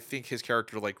I think his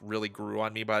character like really grew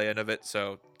on me by the end of it,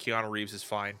 so Keanu Reeves is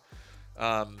fine.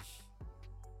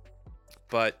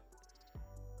 But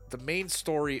the main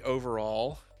story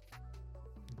overall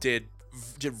did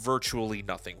virtually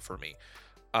nothing for me.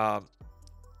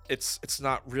 It's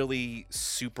not really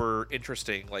super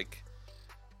interesting. Like,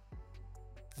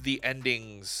 the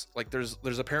endings, like there's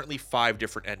apparently 5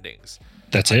 different endings.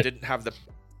 That's it. Didn't have the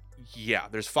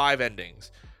there's 5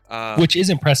 endings, which is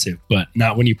impressive, but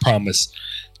not when you promise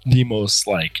the most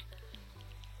like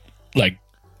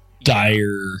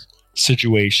dire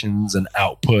situations and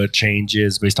output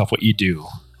changes based off what you do.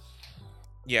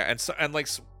 Yeah, and like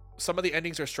some of the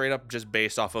endings are straight up just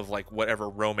based off of like whatever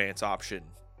romance option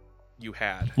you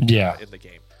had in the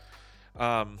game.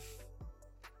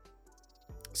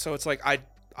 So it's like I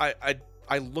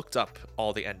looked up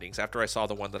all the endings after I saw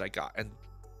the one that I got, and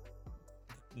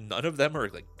none of them are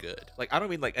like good. Like, I don't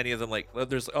mean like any of them like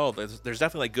there's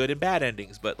definitely like good and bad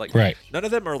endings, but like none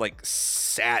of them are like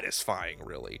satisfying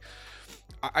really.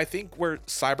 I think where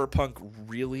Cyberpunk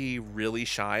really, really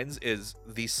shines is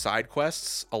these side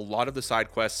quests. A lot of the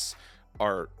side quests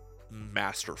are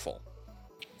masterful.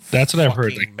 That's what I've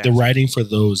heard. Like, the writing for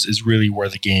those is really where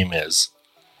the game is.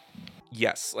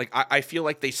 Yes. Like, I feel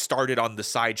like they started on the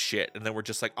side shit, and then we're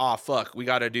just like, oh, fuck, we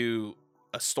got to do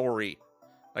a story.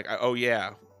 Like, oh,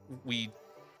 yeah, we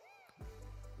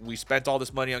spent all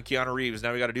this money on Keanu Reeves.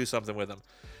 Now we got to do something with him.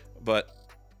 But,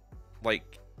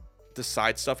 like, the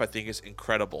side stuff I think is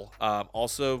incredible.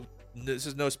 Also, this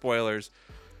is no spoilers,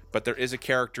 but there is a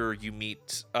character you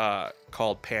meet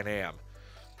called Pan Am.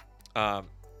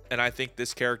 And I think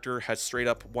this character has straight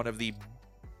up one of the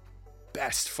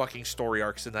best fucking story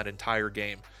arcs in that entire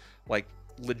game. Like,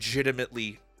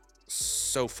 legitimately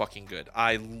so fucking good.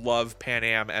 I love Pan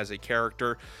Am as a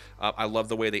character. I love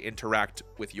the way they interact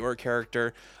with your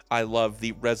character. I love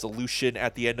the resolution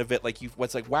at the end of it. Like,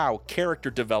 what's like, wow, character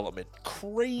development,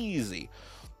 crazy.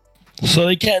 So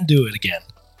they can't do it again.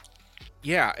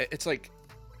 Yeah, it's like,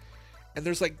 and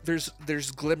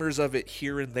there's glimmers of it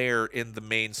here and there in the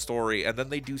main story, and then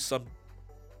they do some,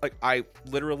 like, I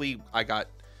got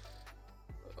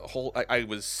I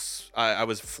was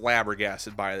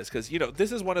flabbergasted by this, because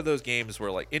this is one of those games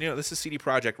where, like, this is CD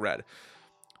Projekt Red.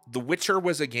 The Witcher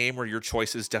was a game where your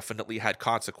choices definitely had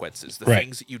consequences. The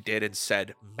things that you did and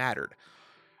said mattered.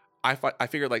 I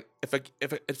figured, like, if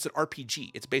it's an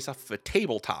RPG, it's based off of a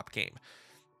tabletop game.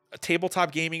 A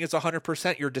tabletop gaming is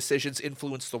 100% your decisions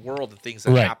influence the world and things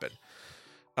that happen.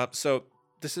 So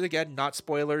this is, again, not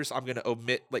spoilers. I'm going to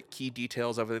omit, like, key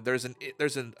details of it. There's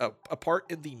a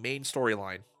part in the main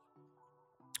storyline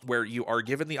where you are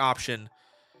given the option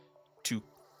to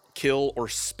kill or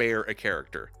spare a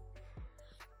character.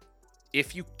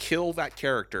 If you kill that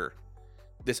character,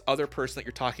 this other person that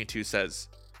you're talking to says,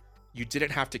 "You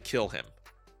didn't have to kill him.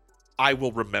 I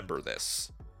will remember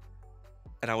this."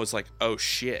 And I was like, oh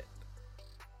shit.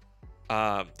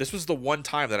 This was the one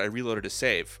time that I reloaded a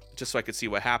save just so I could see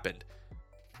what happened.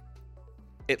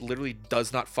 It literally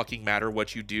does not fucking matter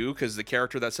what you do, because the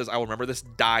character that says, "I will remember this,"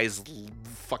 dies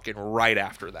fucking right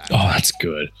after that. Oh, that's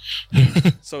good.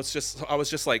 So I was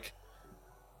just like,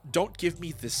 don't give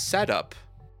me this setup.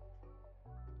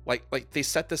 Like they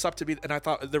set this up to be, and I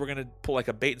thought they were gonna pull like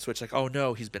a bait and switch, like, oh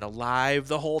no, he's been alive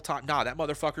the whole time. Nah, that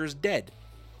motherfucker's dead.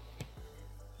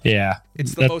 Yeah,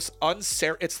 it's the most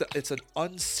it's an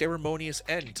unceremonious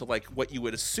end to, like, what you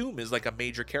would assume is, like, a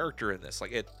major character in this.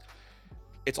 Like,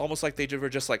 it's almost like they were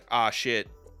just like, ah, shit,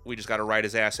 we just got to write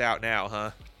his ass out now,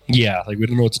 huh? Yeah, like, we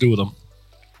don't know what to do with him.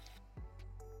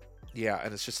 Yeah,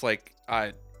 and it's just like,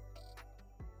 I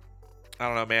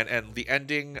don't know, man. And the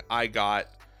ending I got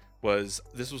was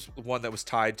one that was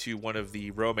tied to one of the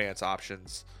romance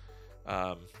options,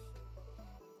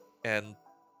 and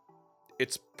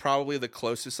it's probably the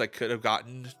closest I could have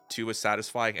gotten to a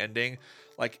satisfying ending.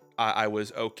 Like, I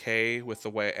was okay with the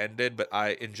way it ended, but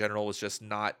I, in general, was just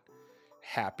not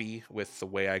happy with the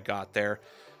way I got there.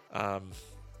 And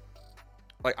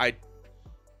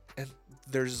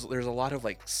there's a lot of,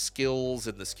 like, skills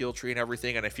in the skill tree and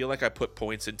everything, and I feel like I put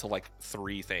points into, like,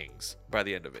 3 things by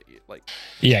the end of it. Like,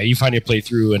 yeah, you find your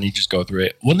playthrough and you just go through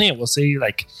it. One thing I will say,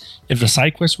 like, if the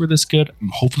side quests were this good,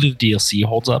 hopefully the DLC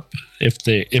holds up. If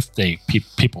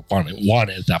people want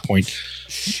it at that point.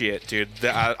 Shit, dude,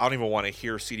 I don't even want to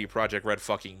hear CD Projekt Red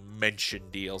fucking mention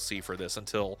DLC for this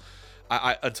until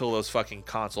those fucking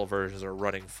console versions are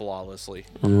running flawlessly.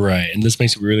 Right, and this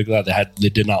makes me really glad they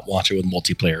did not watch it with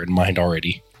multiplayer in mind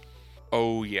already.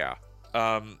 Oh yeah.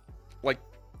 Like,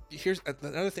 here's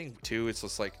another thing too. It's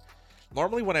just like,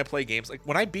 normally when I play games, like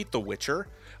when I beat The Witcher,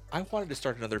 I wanted to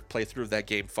start another playthrough of that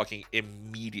game fucking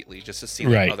immediately just to see,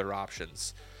 like, other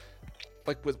options.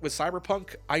 Like with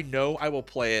Cyberpunk, I know I will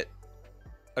play it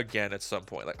again at some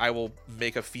point. Like, I will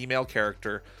make a female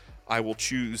character. I will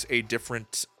choose a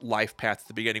different life path at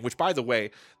the beginning, which, by the way,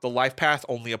 the life path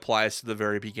only applies to the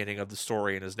very beginning of the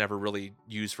story and is never really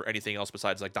used for anything else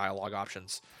besides, like, dialogue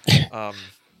options.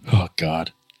 Oh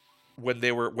God. When the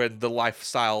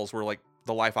lifestyles were, like,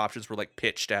 the life options were, like,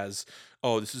 pitched as,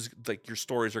 oh, this is, like, your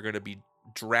stories are going to be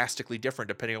drastically different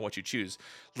depending on what you choose.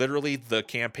 Literally, the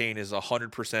campaign is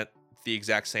 100% the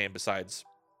exact same, besides,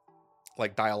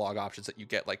 like, dialogue options that you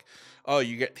get. Like, oh,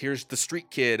 here's the street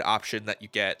kid option that you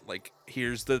get, like,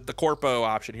 here's the corpo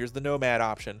option, here's the nomad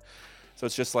option. So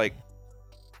it's just like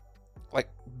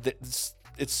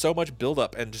it's so much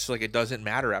buildup, and just, like, it doesn't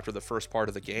matter after the first part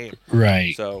of the game,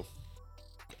 right? So,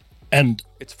 and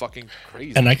it's fucking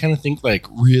crazy. And I kind of think, like,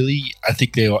 really, I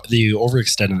think they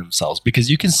overextended themselves, because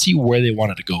you can see where they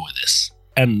wanted to go with this,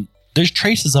 and there's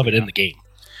traces of it in the game,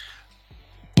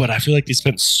 but I feel like they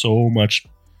spent so much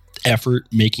effort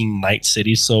making Night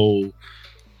City so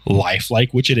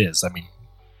lifelike, which it is. I mean,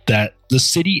 that the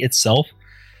city itself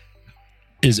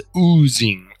is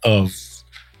oozing of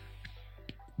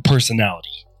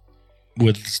personality,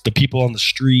 with the people on the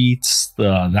streets,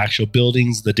 the actual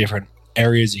buildings, the different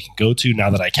areas you can go to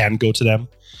now that I can go to them.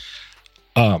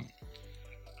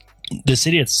 The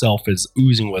city itself is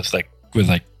oozing with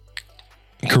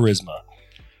charisma.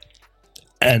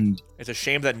 And it's a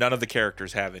shame that none of the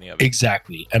characters have any of it.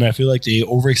 Exactly. And I feel like they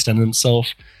overextend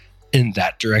themselves in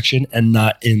that direction and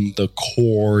not in the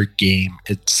core game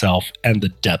itself and the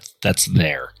depth that's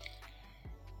there.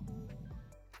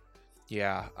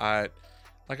 Yeah.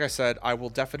 Like I said, I will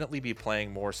definitely be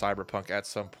playing more Cyberpunk at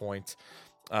some point.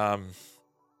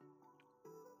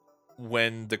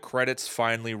 when the credits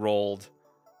finally rolled,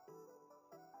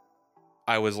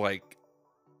 I was like,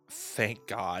 thank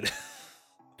God.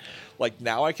 Like,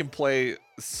 now I can play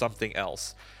something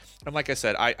else. And like I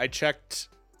said, I checked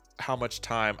how much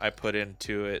time I put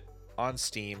into it on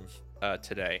Steam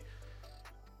today.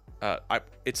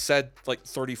 It said like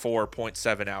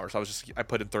 34.7 hours. I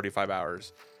put in 35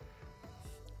 hours.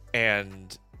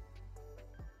 And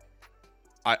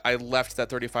I left that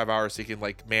 35 hours thinking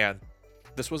like, man,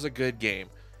 this was a good game.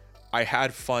 I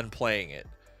had fun playing it.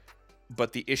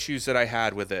 But the issues that I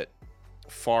had with it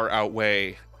far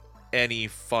outweigh any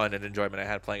fun and enjoyment I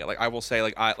had playing it. Like, I will say,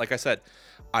 like I said,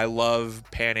 I love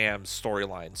Pan Am's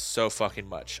storyline so fucking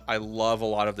much. I love a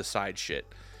lot of the side shit.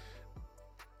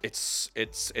 It's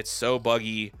so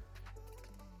buggy.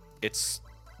 It's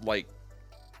like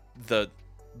the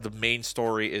main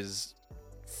story is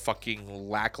fucking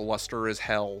lackluster as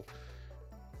hell.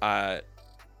 Like,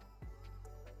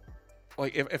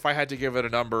 if I had to give it a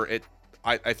number,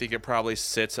 I think it probably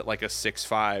sits at like a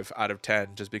 6.5 out of 10,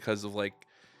 just because of like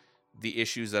the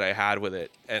issues that I had with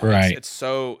it. And Right. it's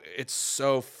so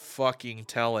fucking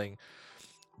telling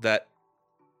that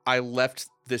I left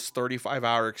this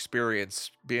 35-hour experience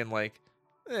being like,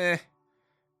 that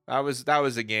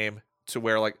was a game, to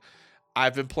where like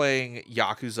I've been playing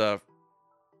Yakuza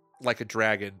Like a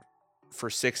Dragon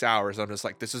for 6 hours. I'm just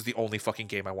like, this is the only fucking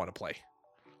game I want to play.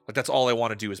 Like, that's all I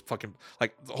want to do is fucking,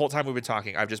 like, the whole time we've been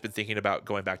talking, I've just been thinking about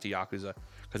going back to Yakuza,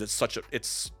 because it's such a,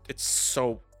 it's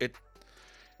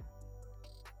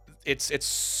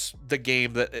the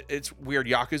game that, it's weird.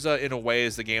 Yakuza in a way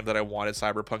is the game that I wanted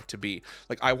Cyberpunk to be.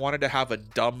 Like, I wanted to have a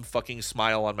dumb fucking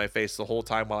smile on my face the whole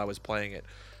time while I was playing it.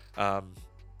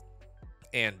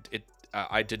 And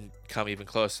I didn't come even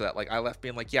close to that. Like, I left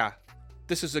being like, yeah,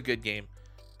 this is a good game,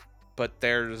 but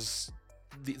there's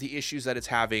the issues that it's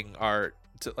having are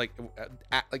to like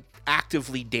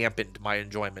actively dampened my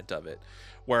enjoyment of it.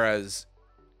 Whereas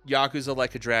Yakuza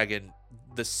Like a Dragon,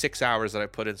 the 6 hours that I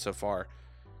put in so far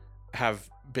have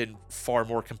been far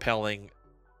more compelling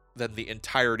than the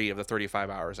entirety of the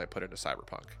 35 hours I put into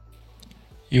Cyberpunk.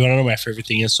 You want to know my favorite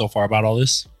thing is so far about all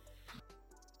this?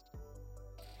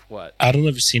 What? I don't know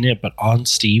if you've seen it, but on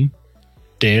Steam,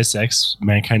 Deus Ex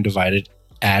Mankind Divided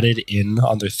added in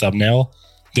on their thumbnail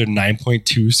their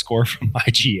 9.2 score from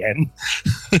IGN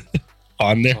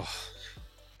on there. Oh.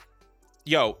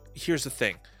 Yo, here's the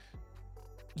thing.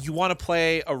 You want to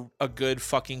play a good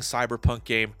fucking Cyberpunk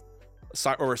game,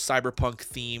 or a Cyberpunk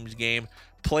themed game,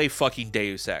 play fucking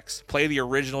Deus Ex. Play the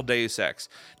original Deus Ex.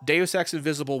 Deus Ex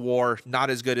Invisible War, not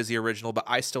as good as the original, but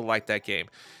I still like that game.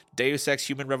 Deus Ex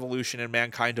Human Revolution and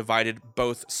Mankind Divided,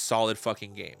 both solid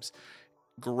fucking games.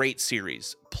 Great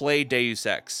series. Play Deus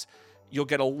Ex. You'll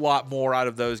get a lot more out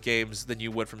of those games than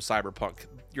you would from Cyberpunk.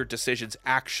 Your decisions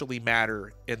actually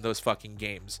matter in those fucking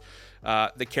games.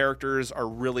 The characters are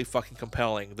really fucking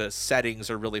compelling. The settings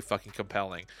are really fucking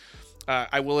compelling.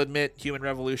 I will admit, Human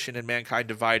Revolution and Mankind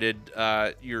Divided,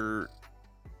 your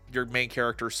main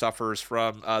character suffers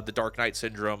from the Dark Knight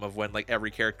syndrome of when like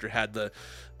every character had the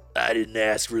 "I didn't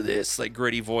ask for this" like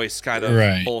gritty voice kind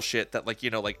of bullshit that like, you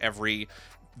know, like every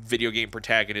video game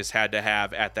protagonist had to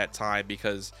have at that time,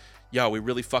 because we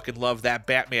really fucking love that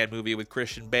Batman movie with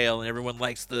Christian Bale, and everyone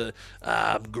likes the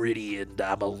I'm gritty and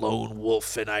I'm a lone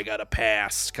wolf and I got a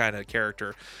pass kind of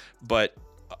character. But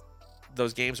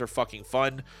those games are fucking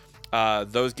fun.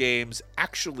 Those games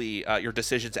actually, your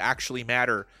decisions actually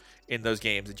matter in those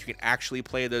games, and you can actually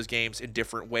play those games in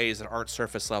different ways that aren't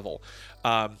surface level.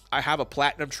 I have a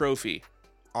platinum trophy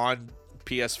on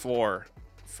PS4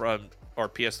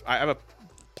 I have a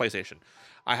PlayStation.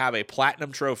 I have a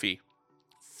platinum trophy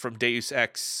from Deus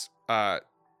Ex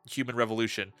Human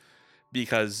Revolution,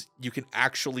 because you can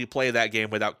actually play that game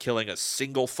without killing a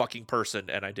single fucking person,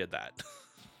 and I did that.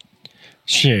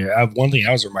 Shit, one thing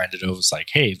I was reminded of was like,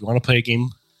 hey, if you want to play a game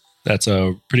that's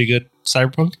a pretty good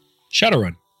Cyberpunk,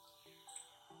 Shadowrun.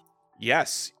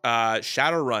 Yes,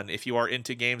 Shadowrun. If you are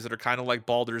into games that are kind of like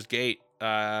Baldur's Gate,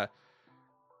 there's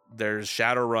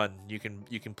Shadowrun.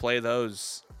 You can play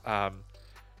those.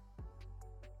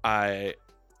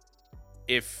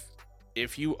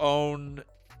 If you own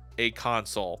a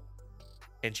console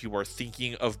and you are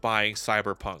thinking of buying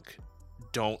Cyberpunk,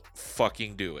 don't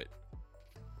fucking do it.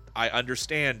 I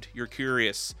understand you're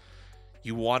curious.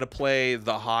 You want to play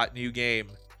the hot new game.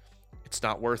 It's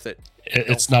not worth it.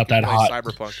 It's not that hot.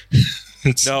 Cyberpunk.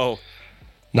 No.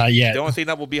 Not yet. The only thing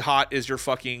that will be hot is your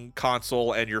fucking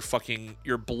console, and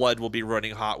your blood will be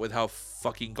running hot with how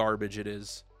fucking garbage it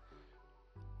is.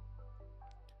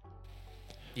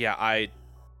 Yeah,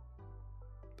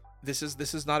 this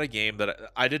is not a game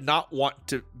that I did not want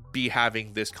to be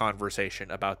having this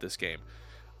conversation about this game.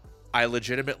 I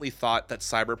legitimately thought that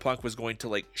Cyberpunk was going to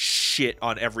like shit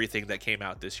on everything that came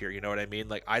out this year. You know what I mean?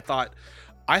 Like I thought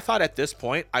at this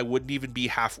point I wouldn't even be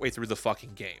halfway through the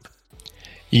fucking game.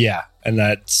 Yeah, and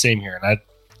that same here.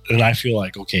 And I feel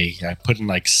like, okay, I put in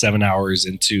like 7 hours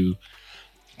into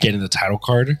getting the title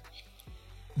card.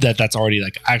 That's already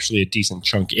like actually a decent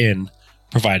chunk in,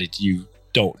 provided you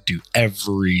don't do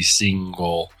every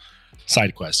single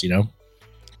side quest, you know?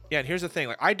 Yeah, and here's the thing: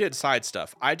 like I did side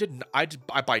stuff. I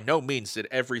by no means did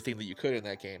everything that you could in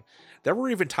that game. There were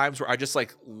even times where I just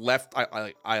like left.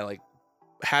 I like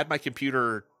had my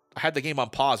computer. I had the game on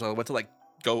pause when I went to like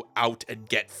go out and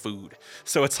get food.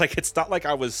 So it's like it's not like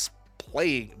I was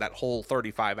playing that whole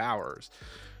 35 hours.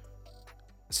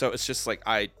 So it's just like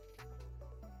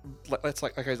let's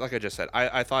like I just said.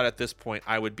 I thought at this point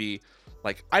I would be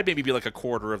like I'd maybe be like a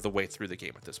quarter of the way through the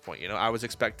game at this point. You know, I was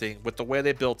expecting with the way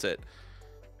they built it.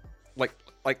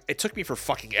 Like it took me for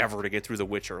fucking ever to get through The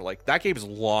Witcher. Like that game is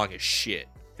long as shit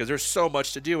because there's so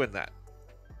much to do in that.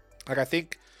 Like I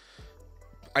think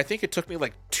it took me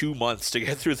like 2 months to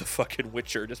get through the fucking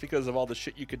Witcher just because of all the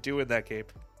shit you could do in that game.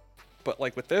 But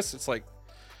like with this, it's like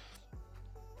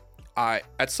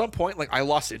at some point like I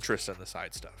lost interest in the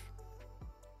side stuff.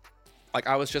 Like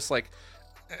I was just like,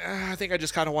 I think I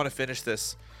just kind of want to finish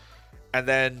this, and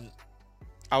then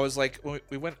I was like, when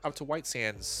we went up to White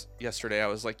Sands yesterday, I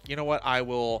was like, you know what?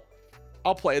 I'll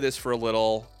play this for a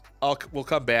little. We'll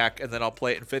come back and then I'll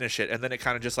play it and finish it. And then it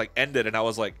kind of just like ended, and I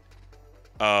was like,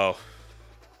 oh,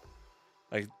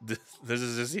 like this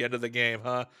is just the end of the game,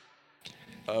 huh?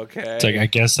 Okay. It's like, I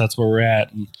guess that's where we're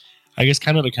at. And I guess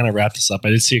kind of wrap this up,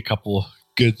 I did see a couple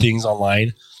good things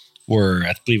online where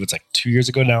I believe it's like 2 years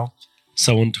ago now.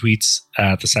 Someone tweets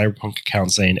at the Cyberpunk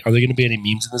account saying, "Are there going to be any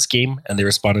memes in this game?" And they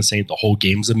responded saying the whole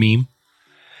game's a meme.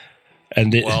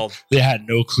 And they had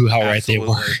no clue how right they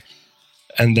were.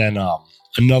 And then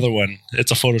another one, it's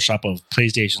a Photoshop of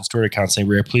PlayStation's Twitter account saying,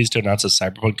 "We are pleased to announce that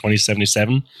Cyberpunk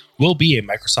 2077 will be a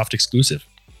Microsoft exclusive."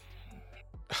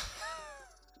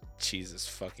 Jesus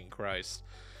fucking Christ.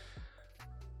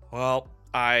 Well,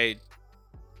 I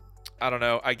don't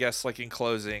know. I guess like in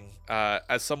closing,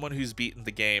 as someone who's beaten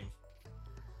the game,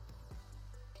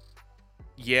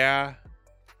 yeah,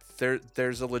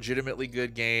 there's a legitimately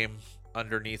good game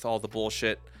underneath all the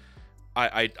bullshit.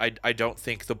 I don't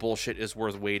think the bullshit is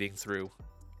worth wading through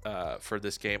for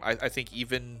this game. I think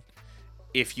even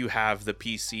if you have the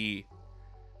PC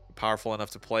powerful enough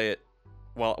to play it,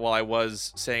 while I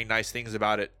was saying nice things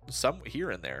about it, some here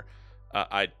and there,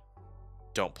 I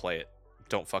don't play it.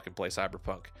 Don't fucking play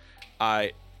Cyberpunk.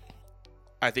 I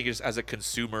think just as a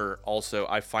consumer also,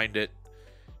 I find it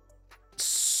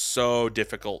so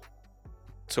difficult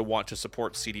to want to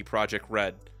support CD Projekt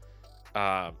Red.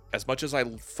 As much as I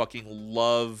fucking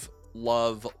love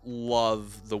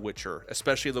The Witcher,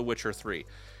 especially The Witcher 3,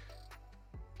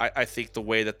 I think the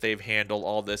way that they've handled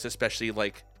all this, especially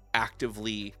like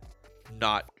actively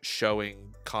not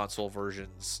showing console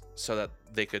versions so that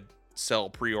they could sell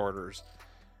pre-orders,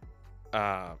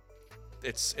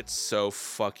 it's so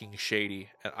fucking shady,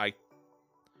 and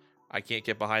I can't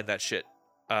get behind that shit.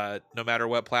 No matter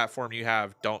what platform you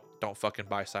have, don't fucking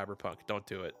buy Cyberpunk. Don't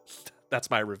do it. That's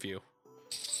my review.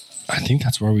 I think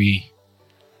that's where we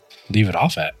leave it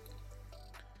off at.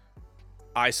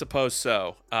 I suppose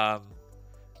so.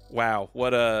 Wow,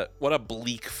 what a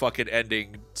bleak fucking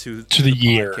ending to the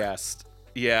year. Podcast.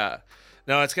 Yeah.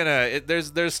 No, it's gonna.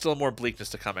 There's still more bleakness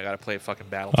to come. I gotta play fucking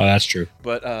Battle. Oh, that's true.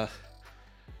 But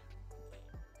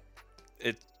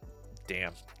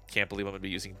damn, can't believe I'm gonna be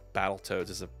using Battletoads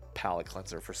as a palate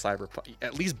cleanser for Cyberpunk.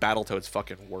 At least Battletoads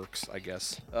fucking works, I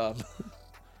guess.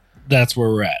 That's where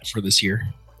we're at for this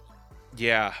year.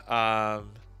 Yeah.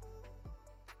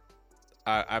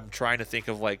 I'm trying to think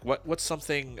of like what's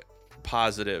something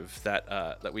positive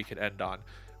that we could end on.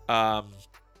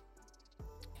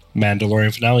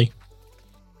 Mandalorian finale.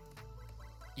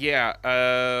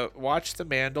 Yeah. Watch the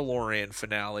Mandalorian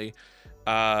finale.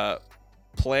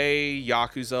 Play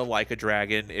Yakuza Like a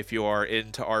Dragon if you are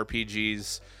into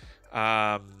RPGs.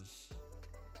 I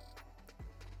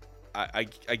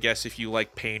guess if you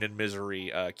like pain and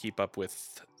misery, keep up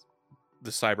with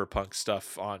the cyberpunk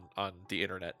stuff on the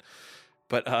internet.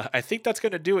 But I think that's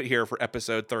going to do it here for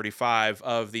episode 35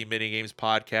 of the Mini Games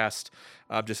Podcast.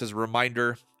 Just as a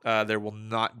reminder, there will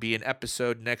not be an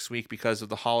episode next week because of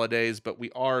the holidays, but we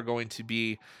are going to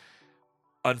be,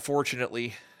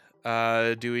 unfortunately,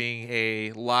 doing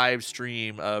a live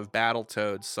stream of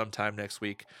Battletoads sometime next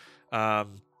week.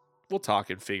 We'll talk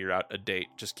and figure out a date.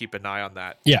 Just keep an eye on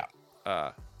that. Yeah.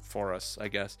 For us, I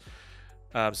guess.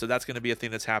 So that's going to be a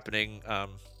thing that's happening.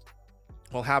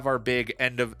 We'll have our big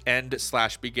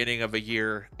end/beginning of a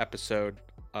year episode,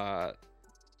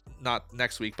 not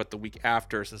next week, but the week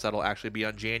after, since that'll actually be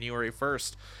on January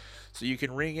 1st. So you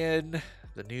can ring in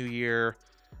the new year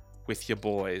with your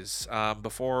boys.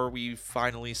 Before we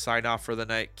finally sign off for the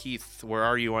night, Keith, where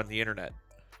are you on the internet?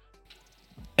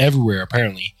 Everywhere,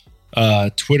 apparently.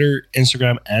 Twitter,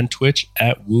 Instagram, and Twitch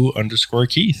at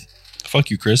woo_Keith. Fuck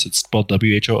you, Chris. It's spelled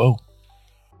WHOO.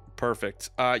 Perfect.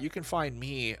 You can find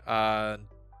me on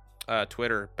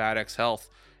Twitter, BadXHealth,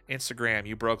 Instagram,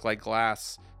 You Broke Like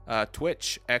Glass,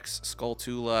 Twitch,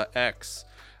 XSkulltulaX.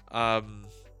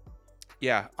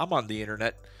 Yeah, I'm on the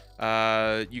internet.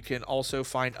 You can also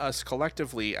find us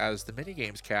collectively as the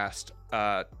Minigames Cast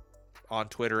on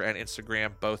Twitter and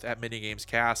Instagram, both at Minigames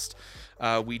Cast.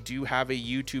 We do have a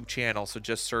YouTube channel, so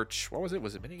just search, what was it?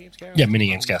 Was it Minigames Cast? Yeah,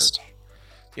 Minigames Cast.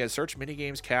 Yeah, search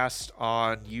Minigames Cast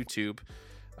on YouTube.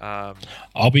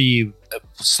 I'll be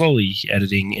slowly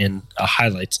editing in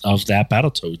highlights of that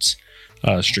Battletoads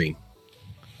stream.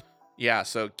 Yeah,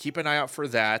 so keep an eye out for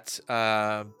that.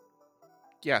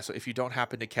 Yeah, so if you don't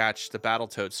happen to catch the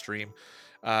Battletoads stream,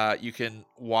 you can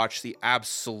watch the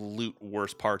absolute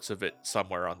worst parts of it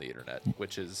somewhere on the internet,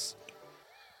 which is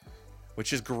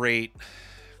great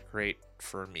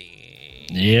for me.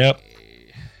 Yep.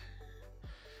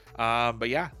 But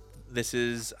yeah, this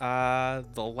is the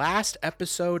last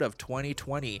episode of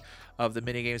 2020 of the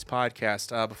Minigames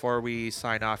Podcast. Before we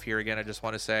sign off here again, I just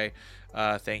want to say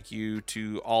thank you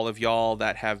to all of y'all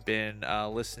that have been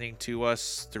listening to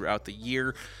us throughout the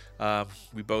year.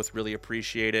 We both really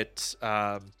appreciate it.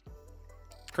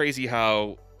 Crazy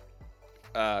how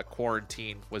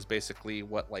quarantine was basically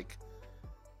what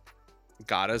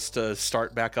got us to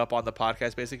start back up on the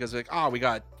podcast, basically, because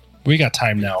we got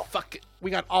time now. Fuck it. We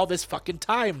got all this fucking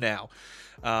time now.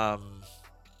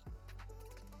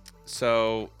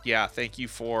 So yeah, thank you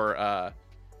for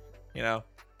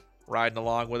riding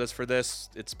along with us for this.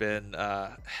 It's been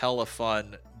hella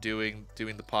fun doing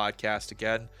the podcast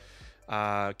again.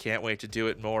 Can't wait to do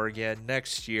it more again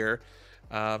next year.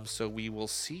 So we will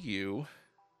see you.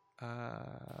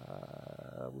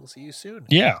 We'll see you soon.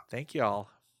 Yeah. Thank y'all.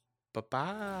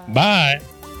 Bye-bye. Bye.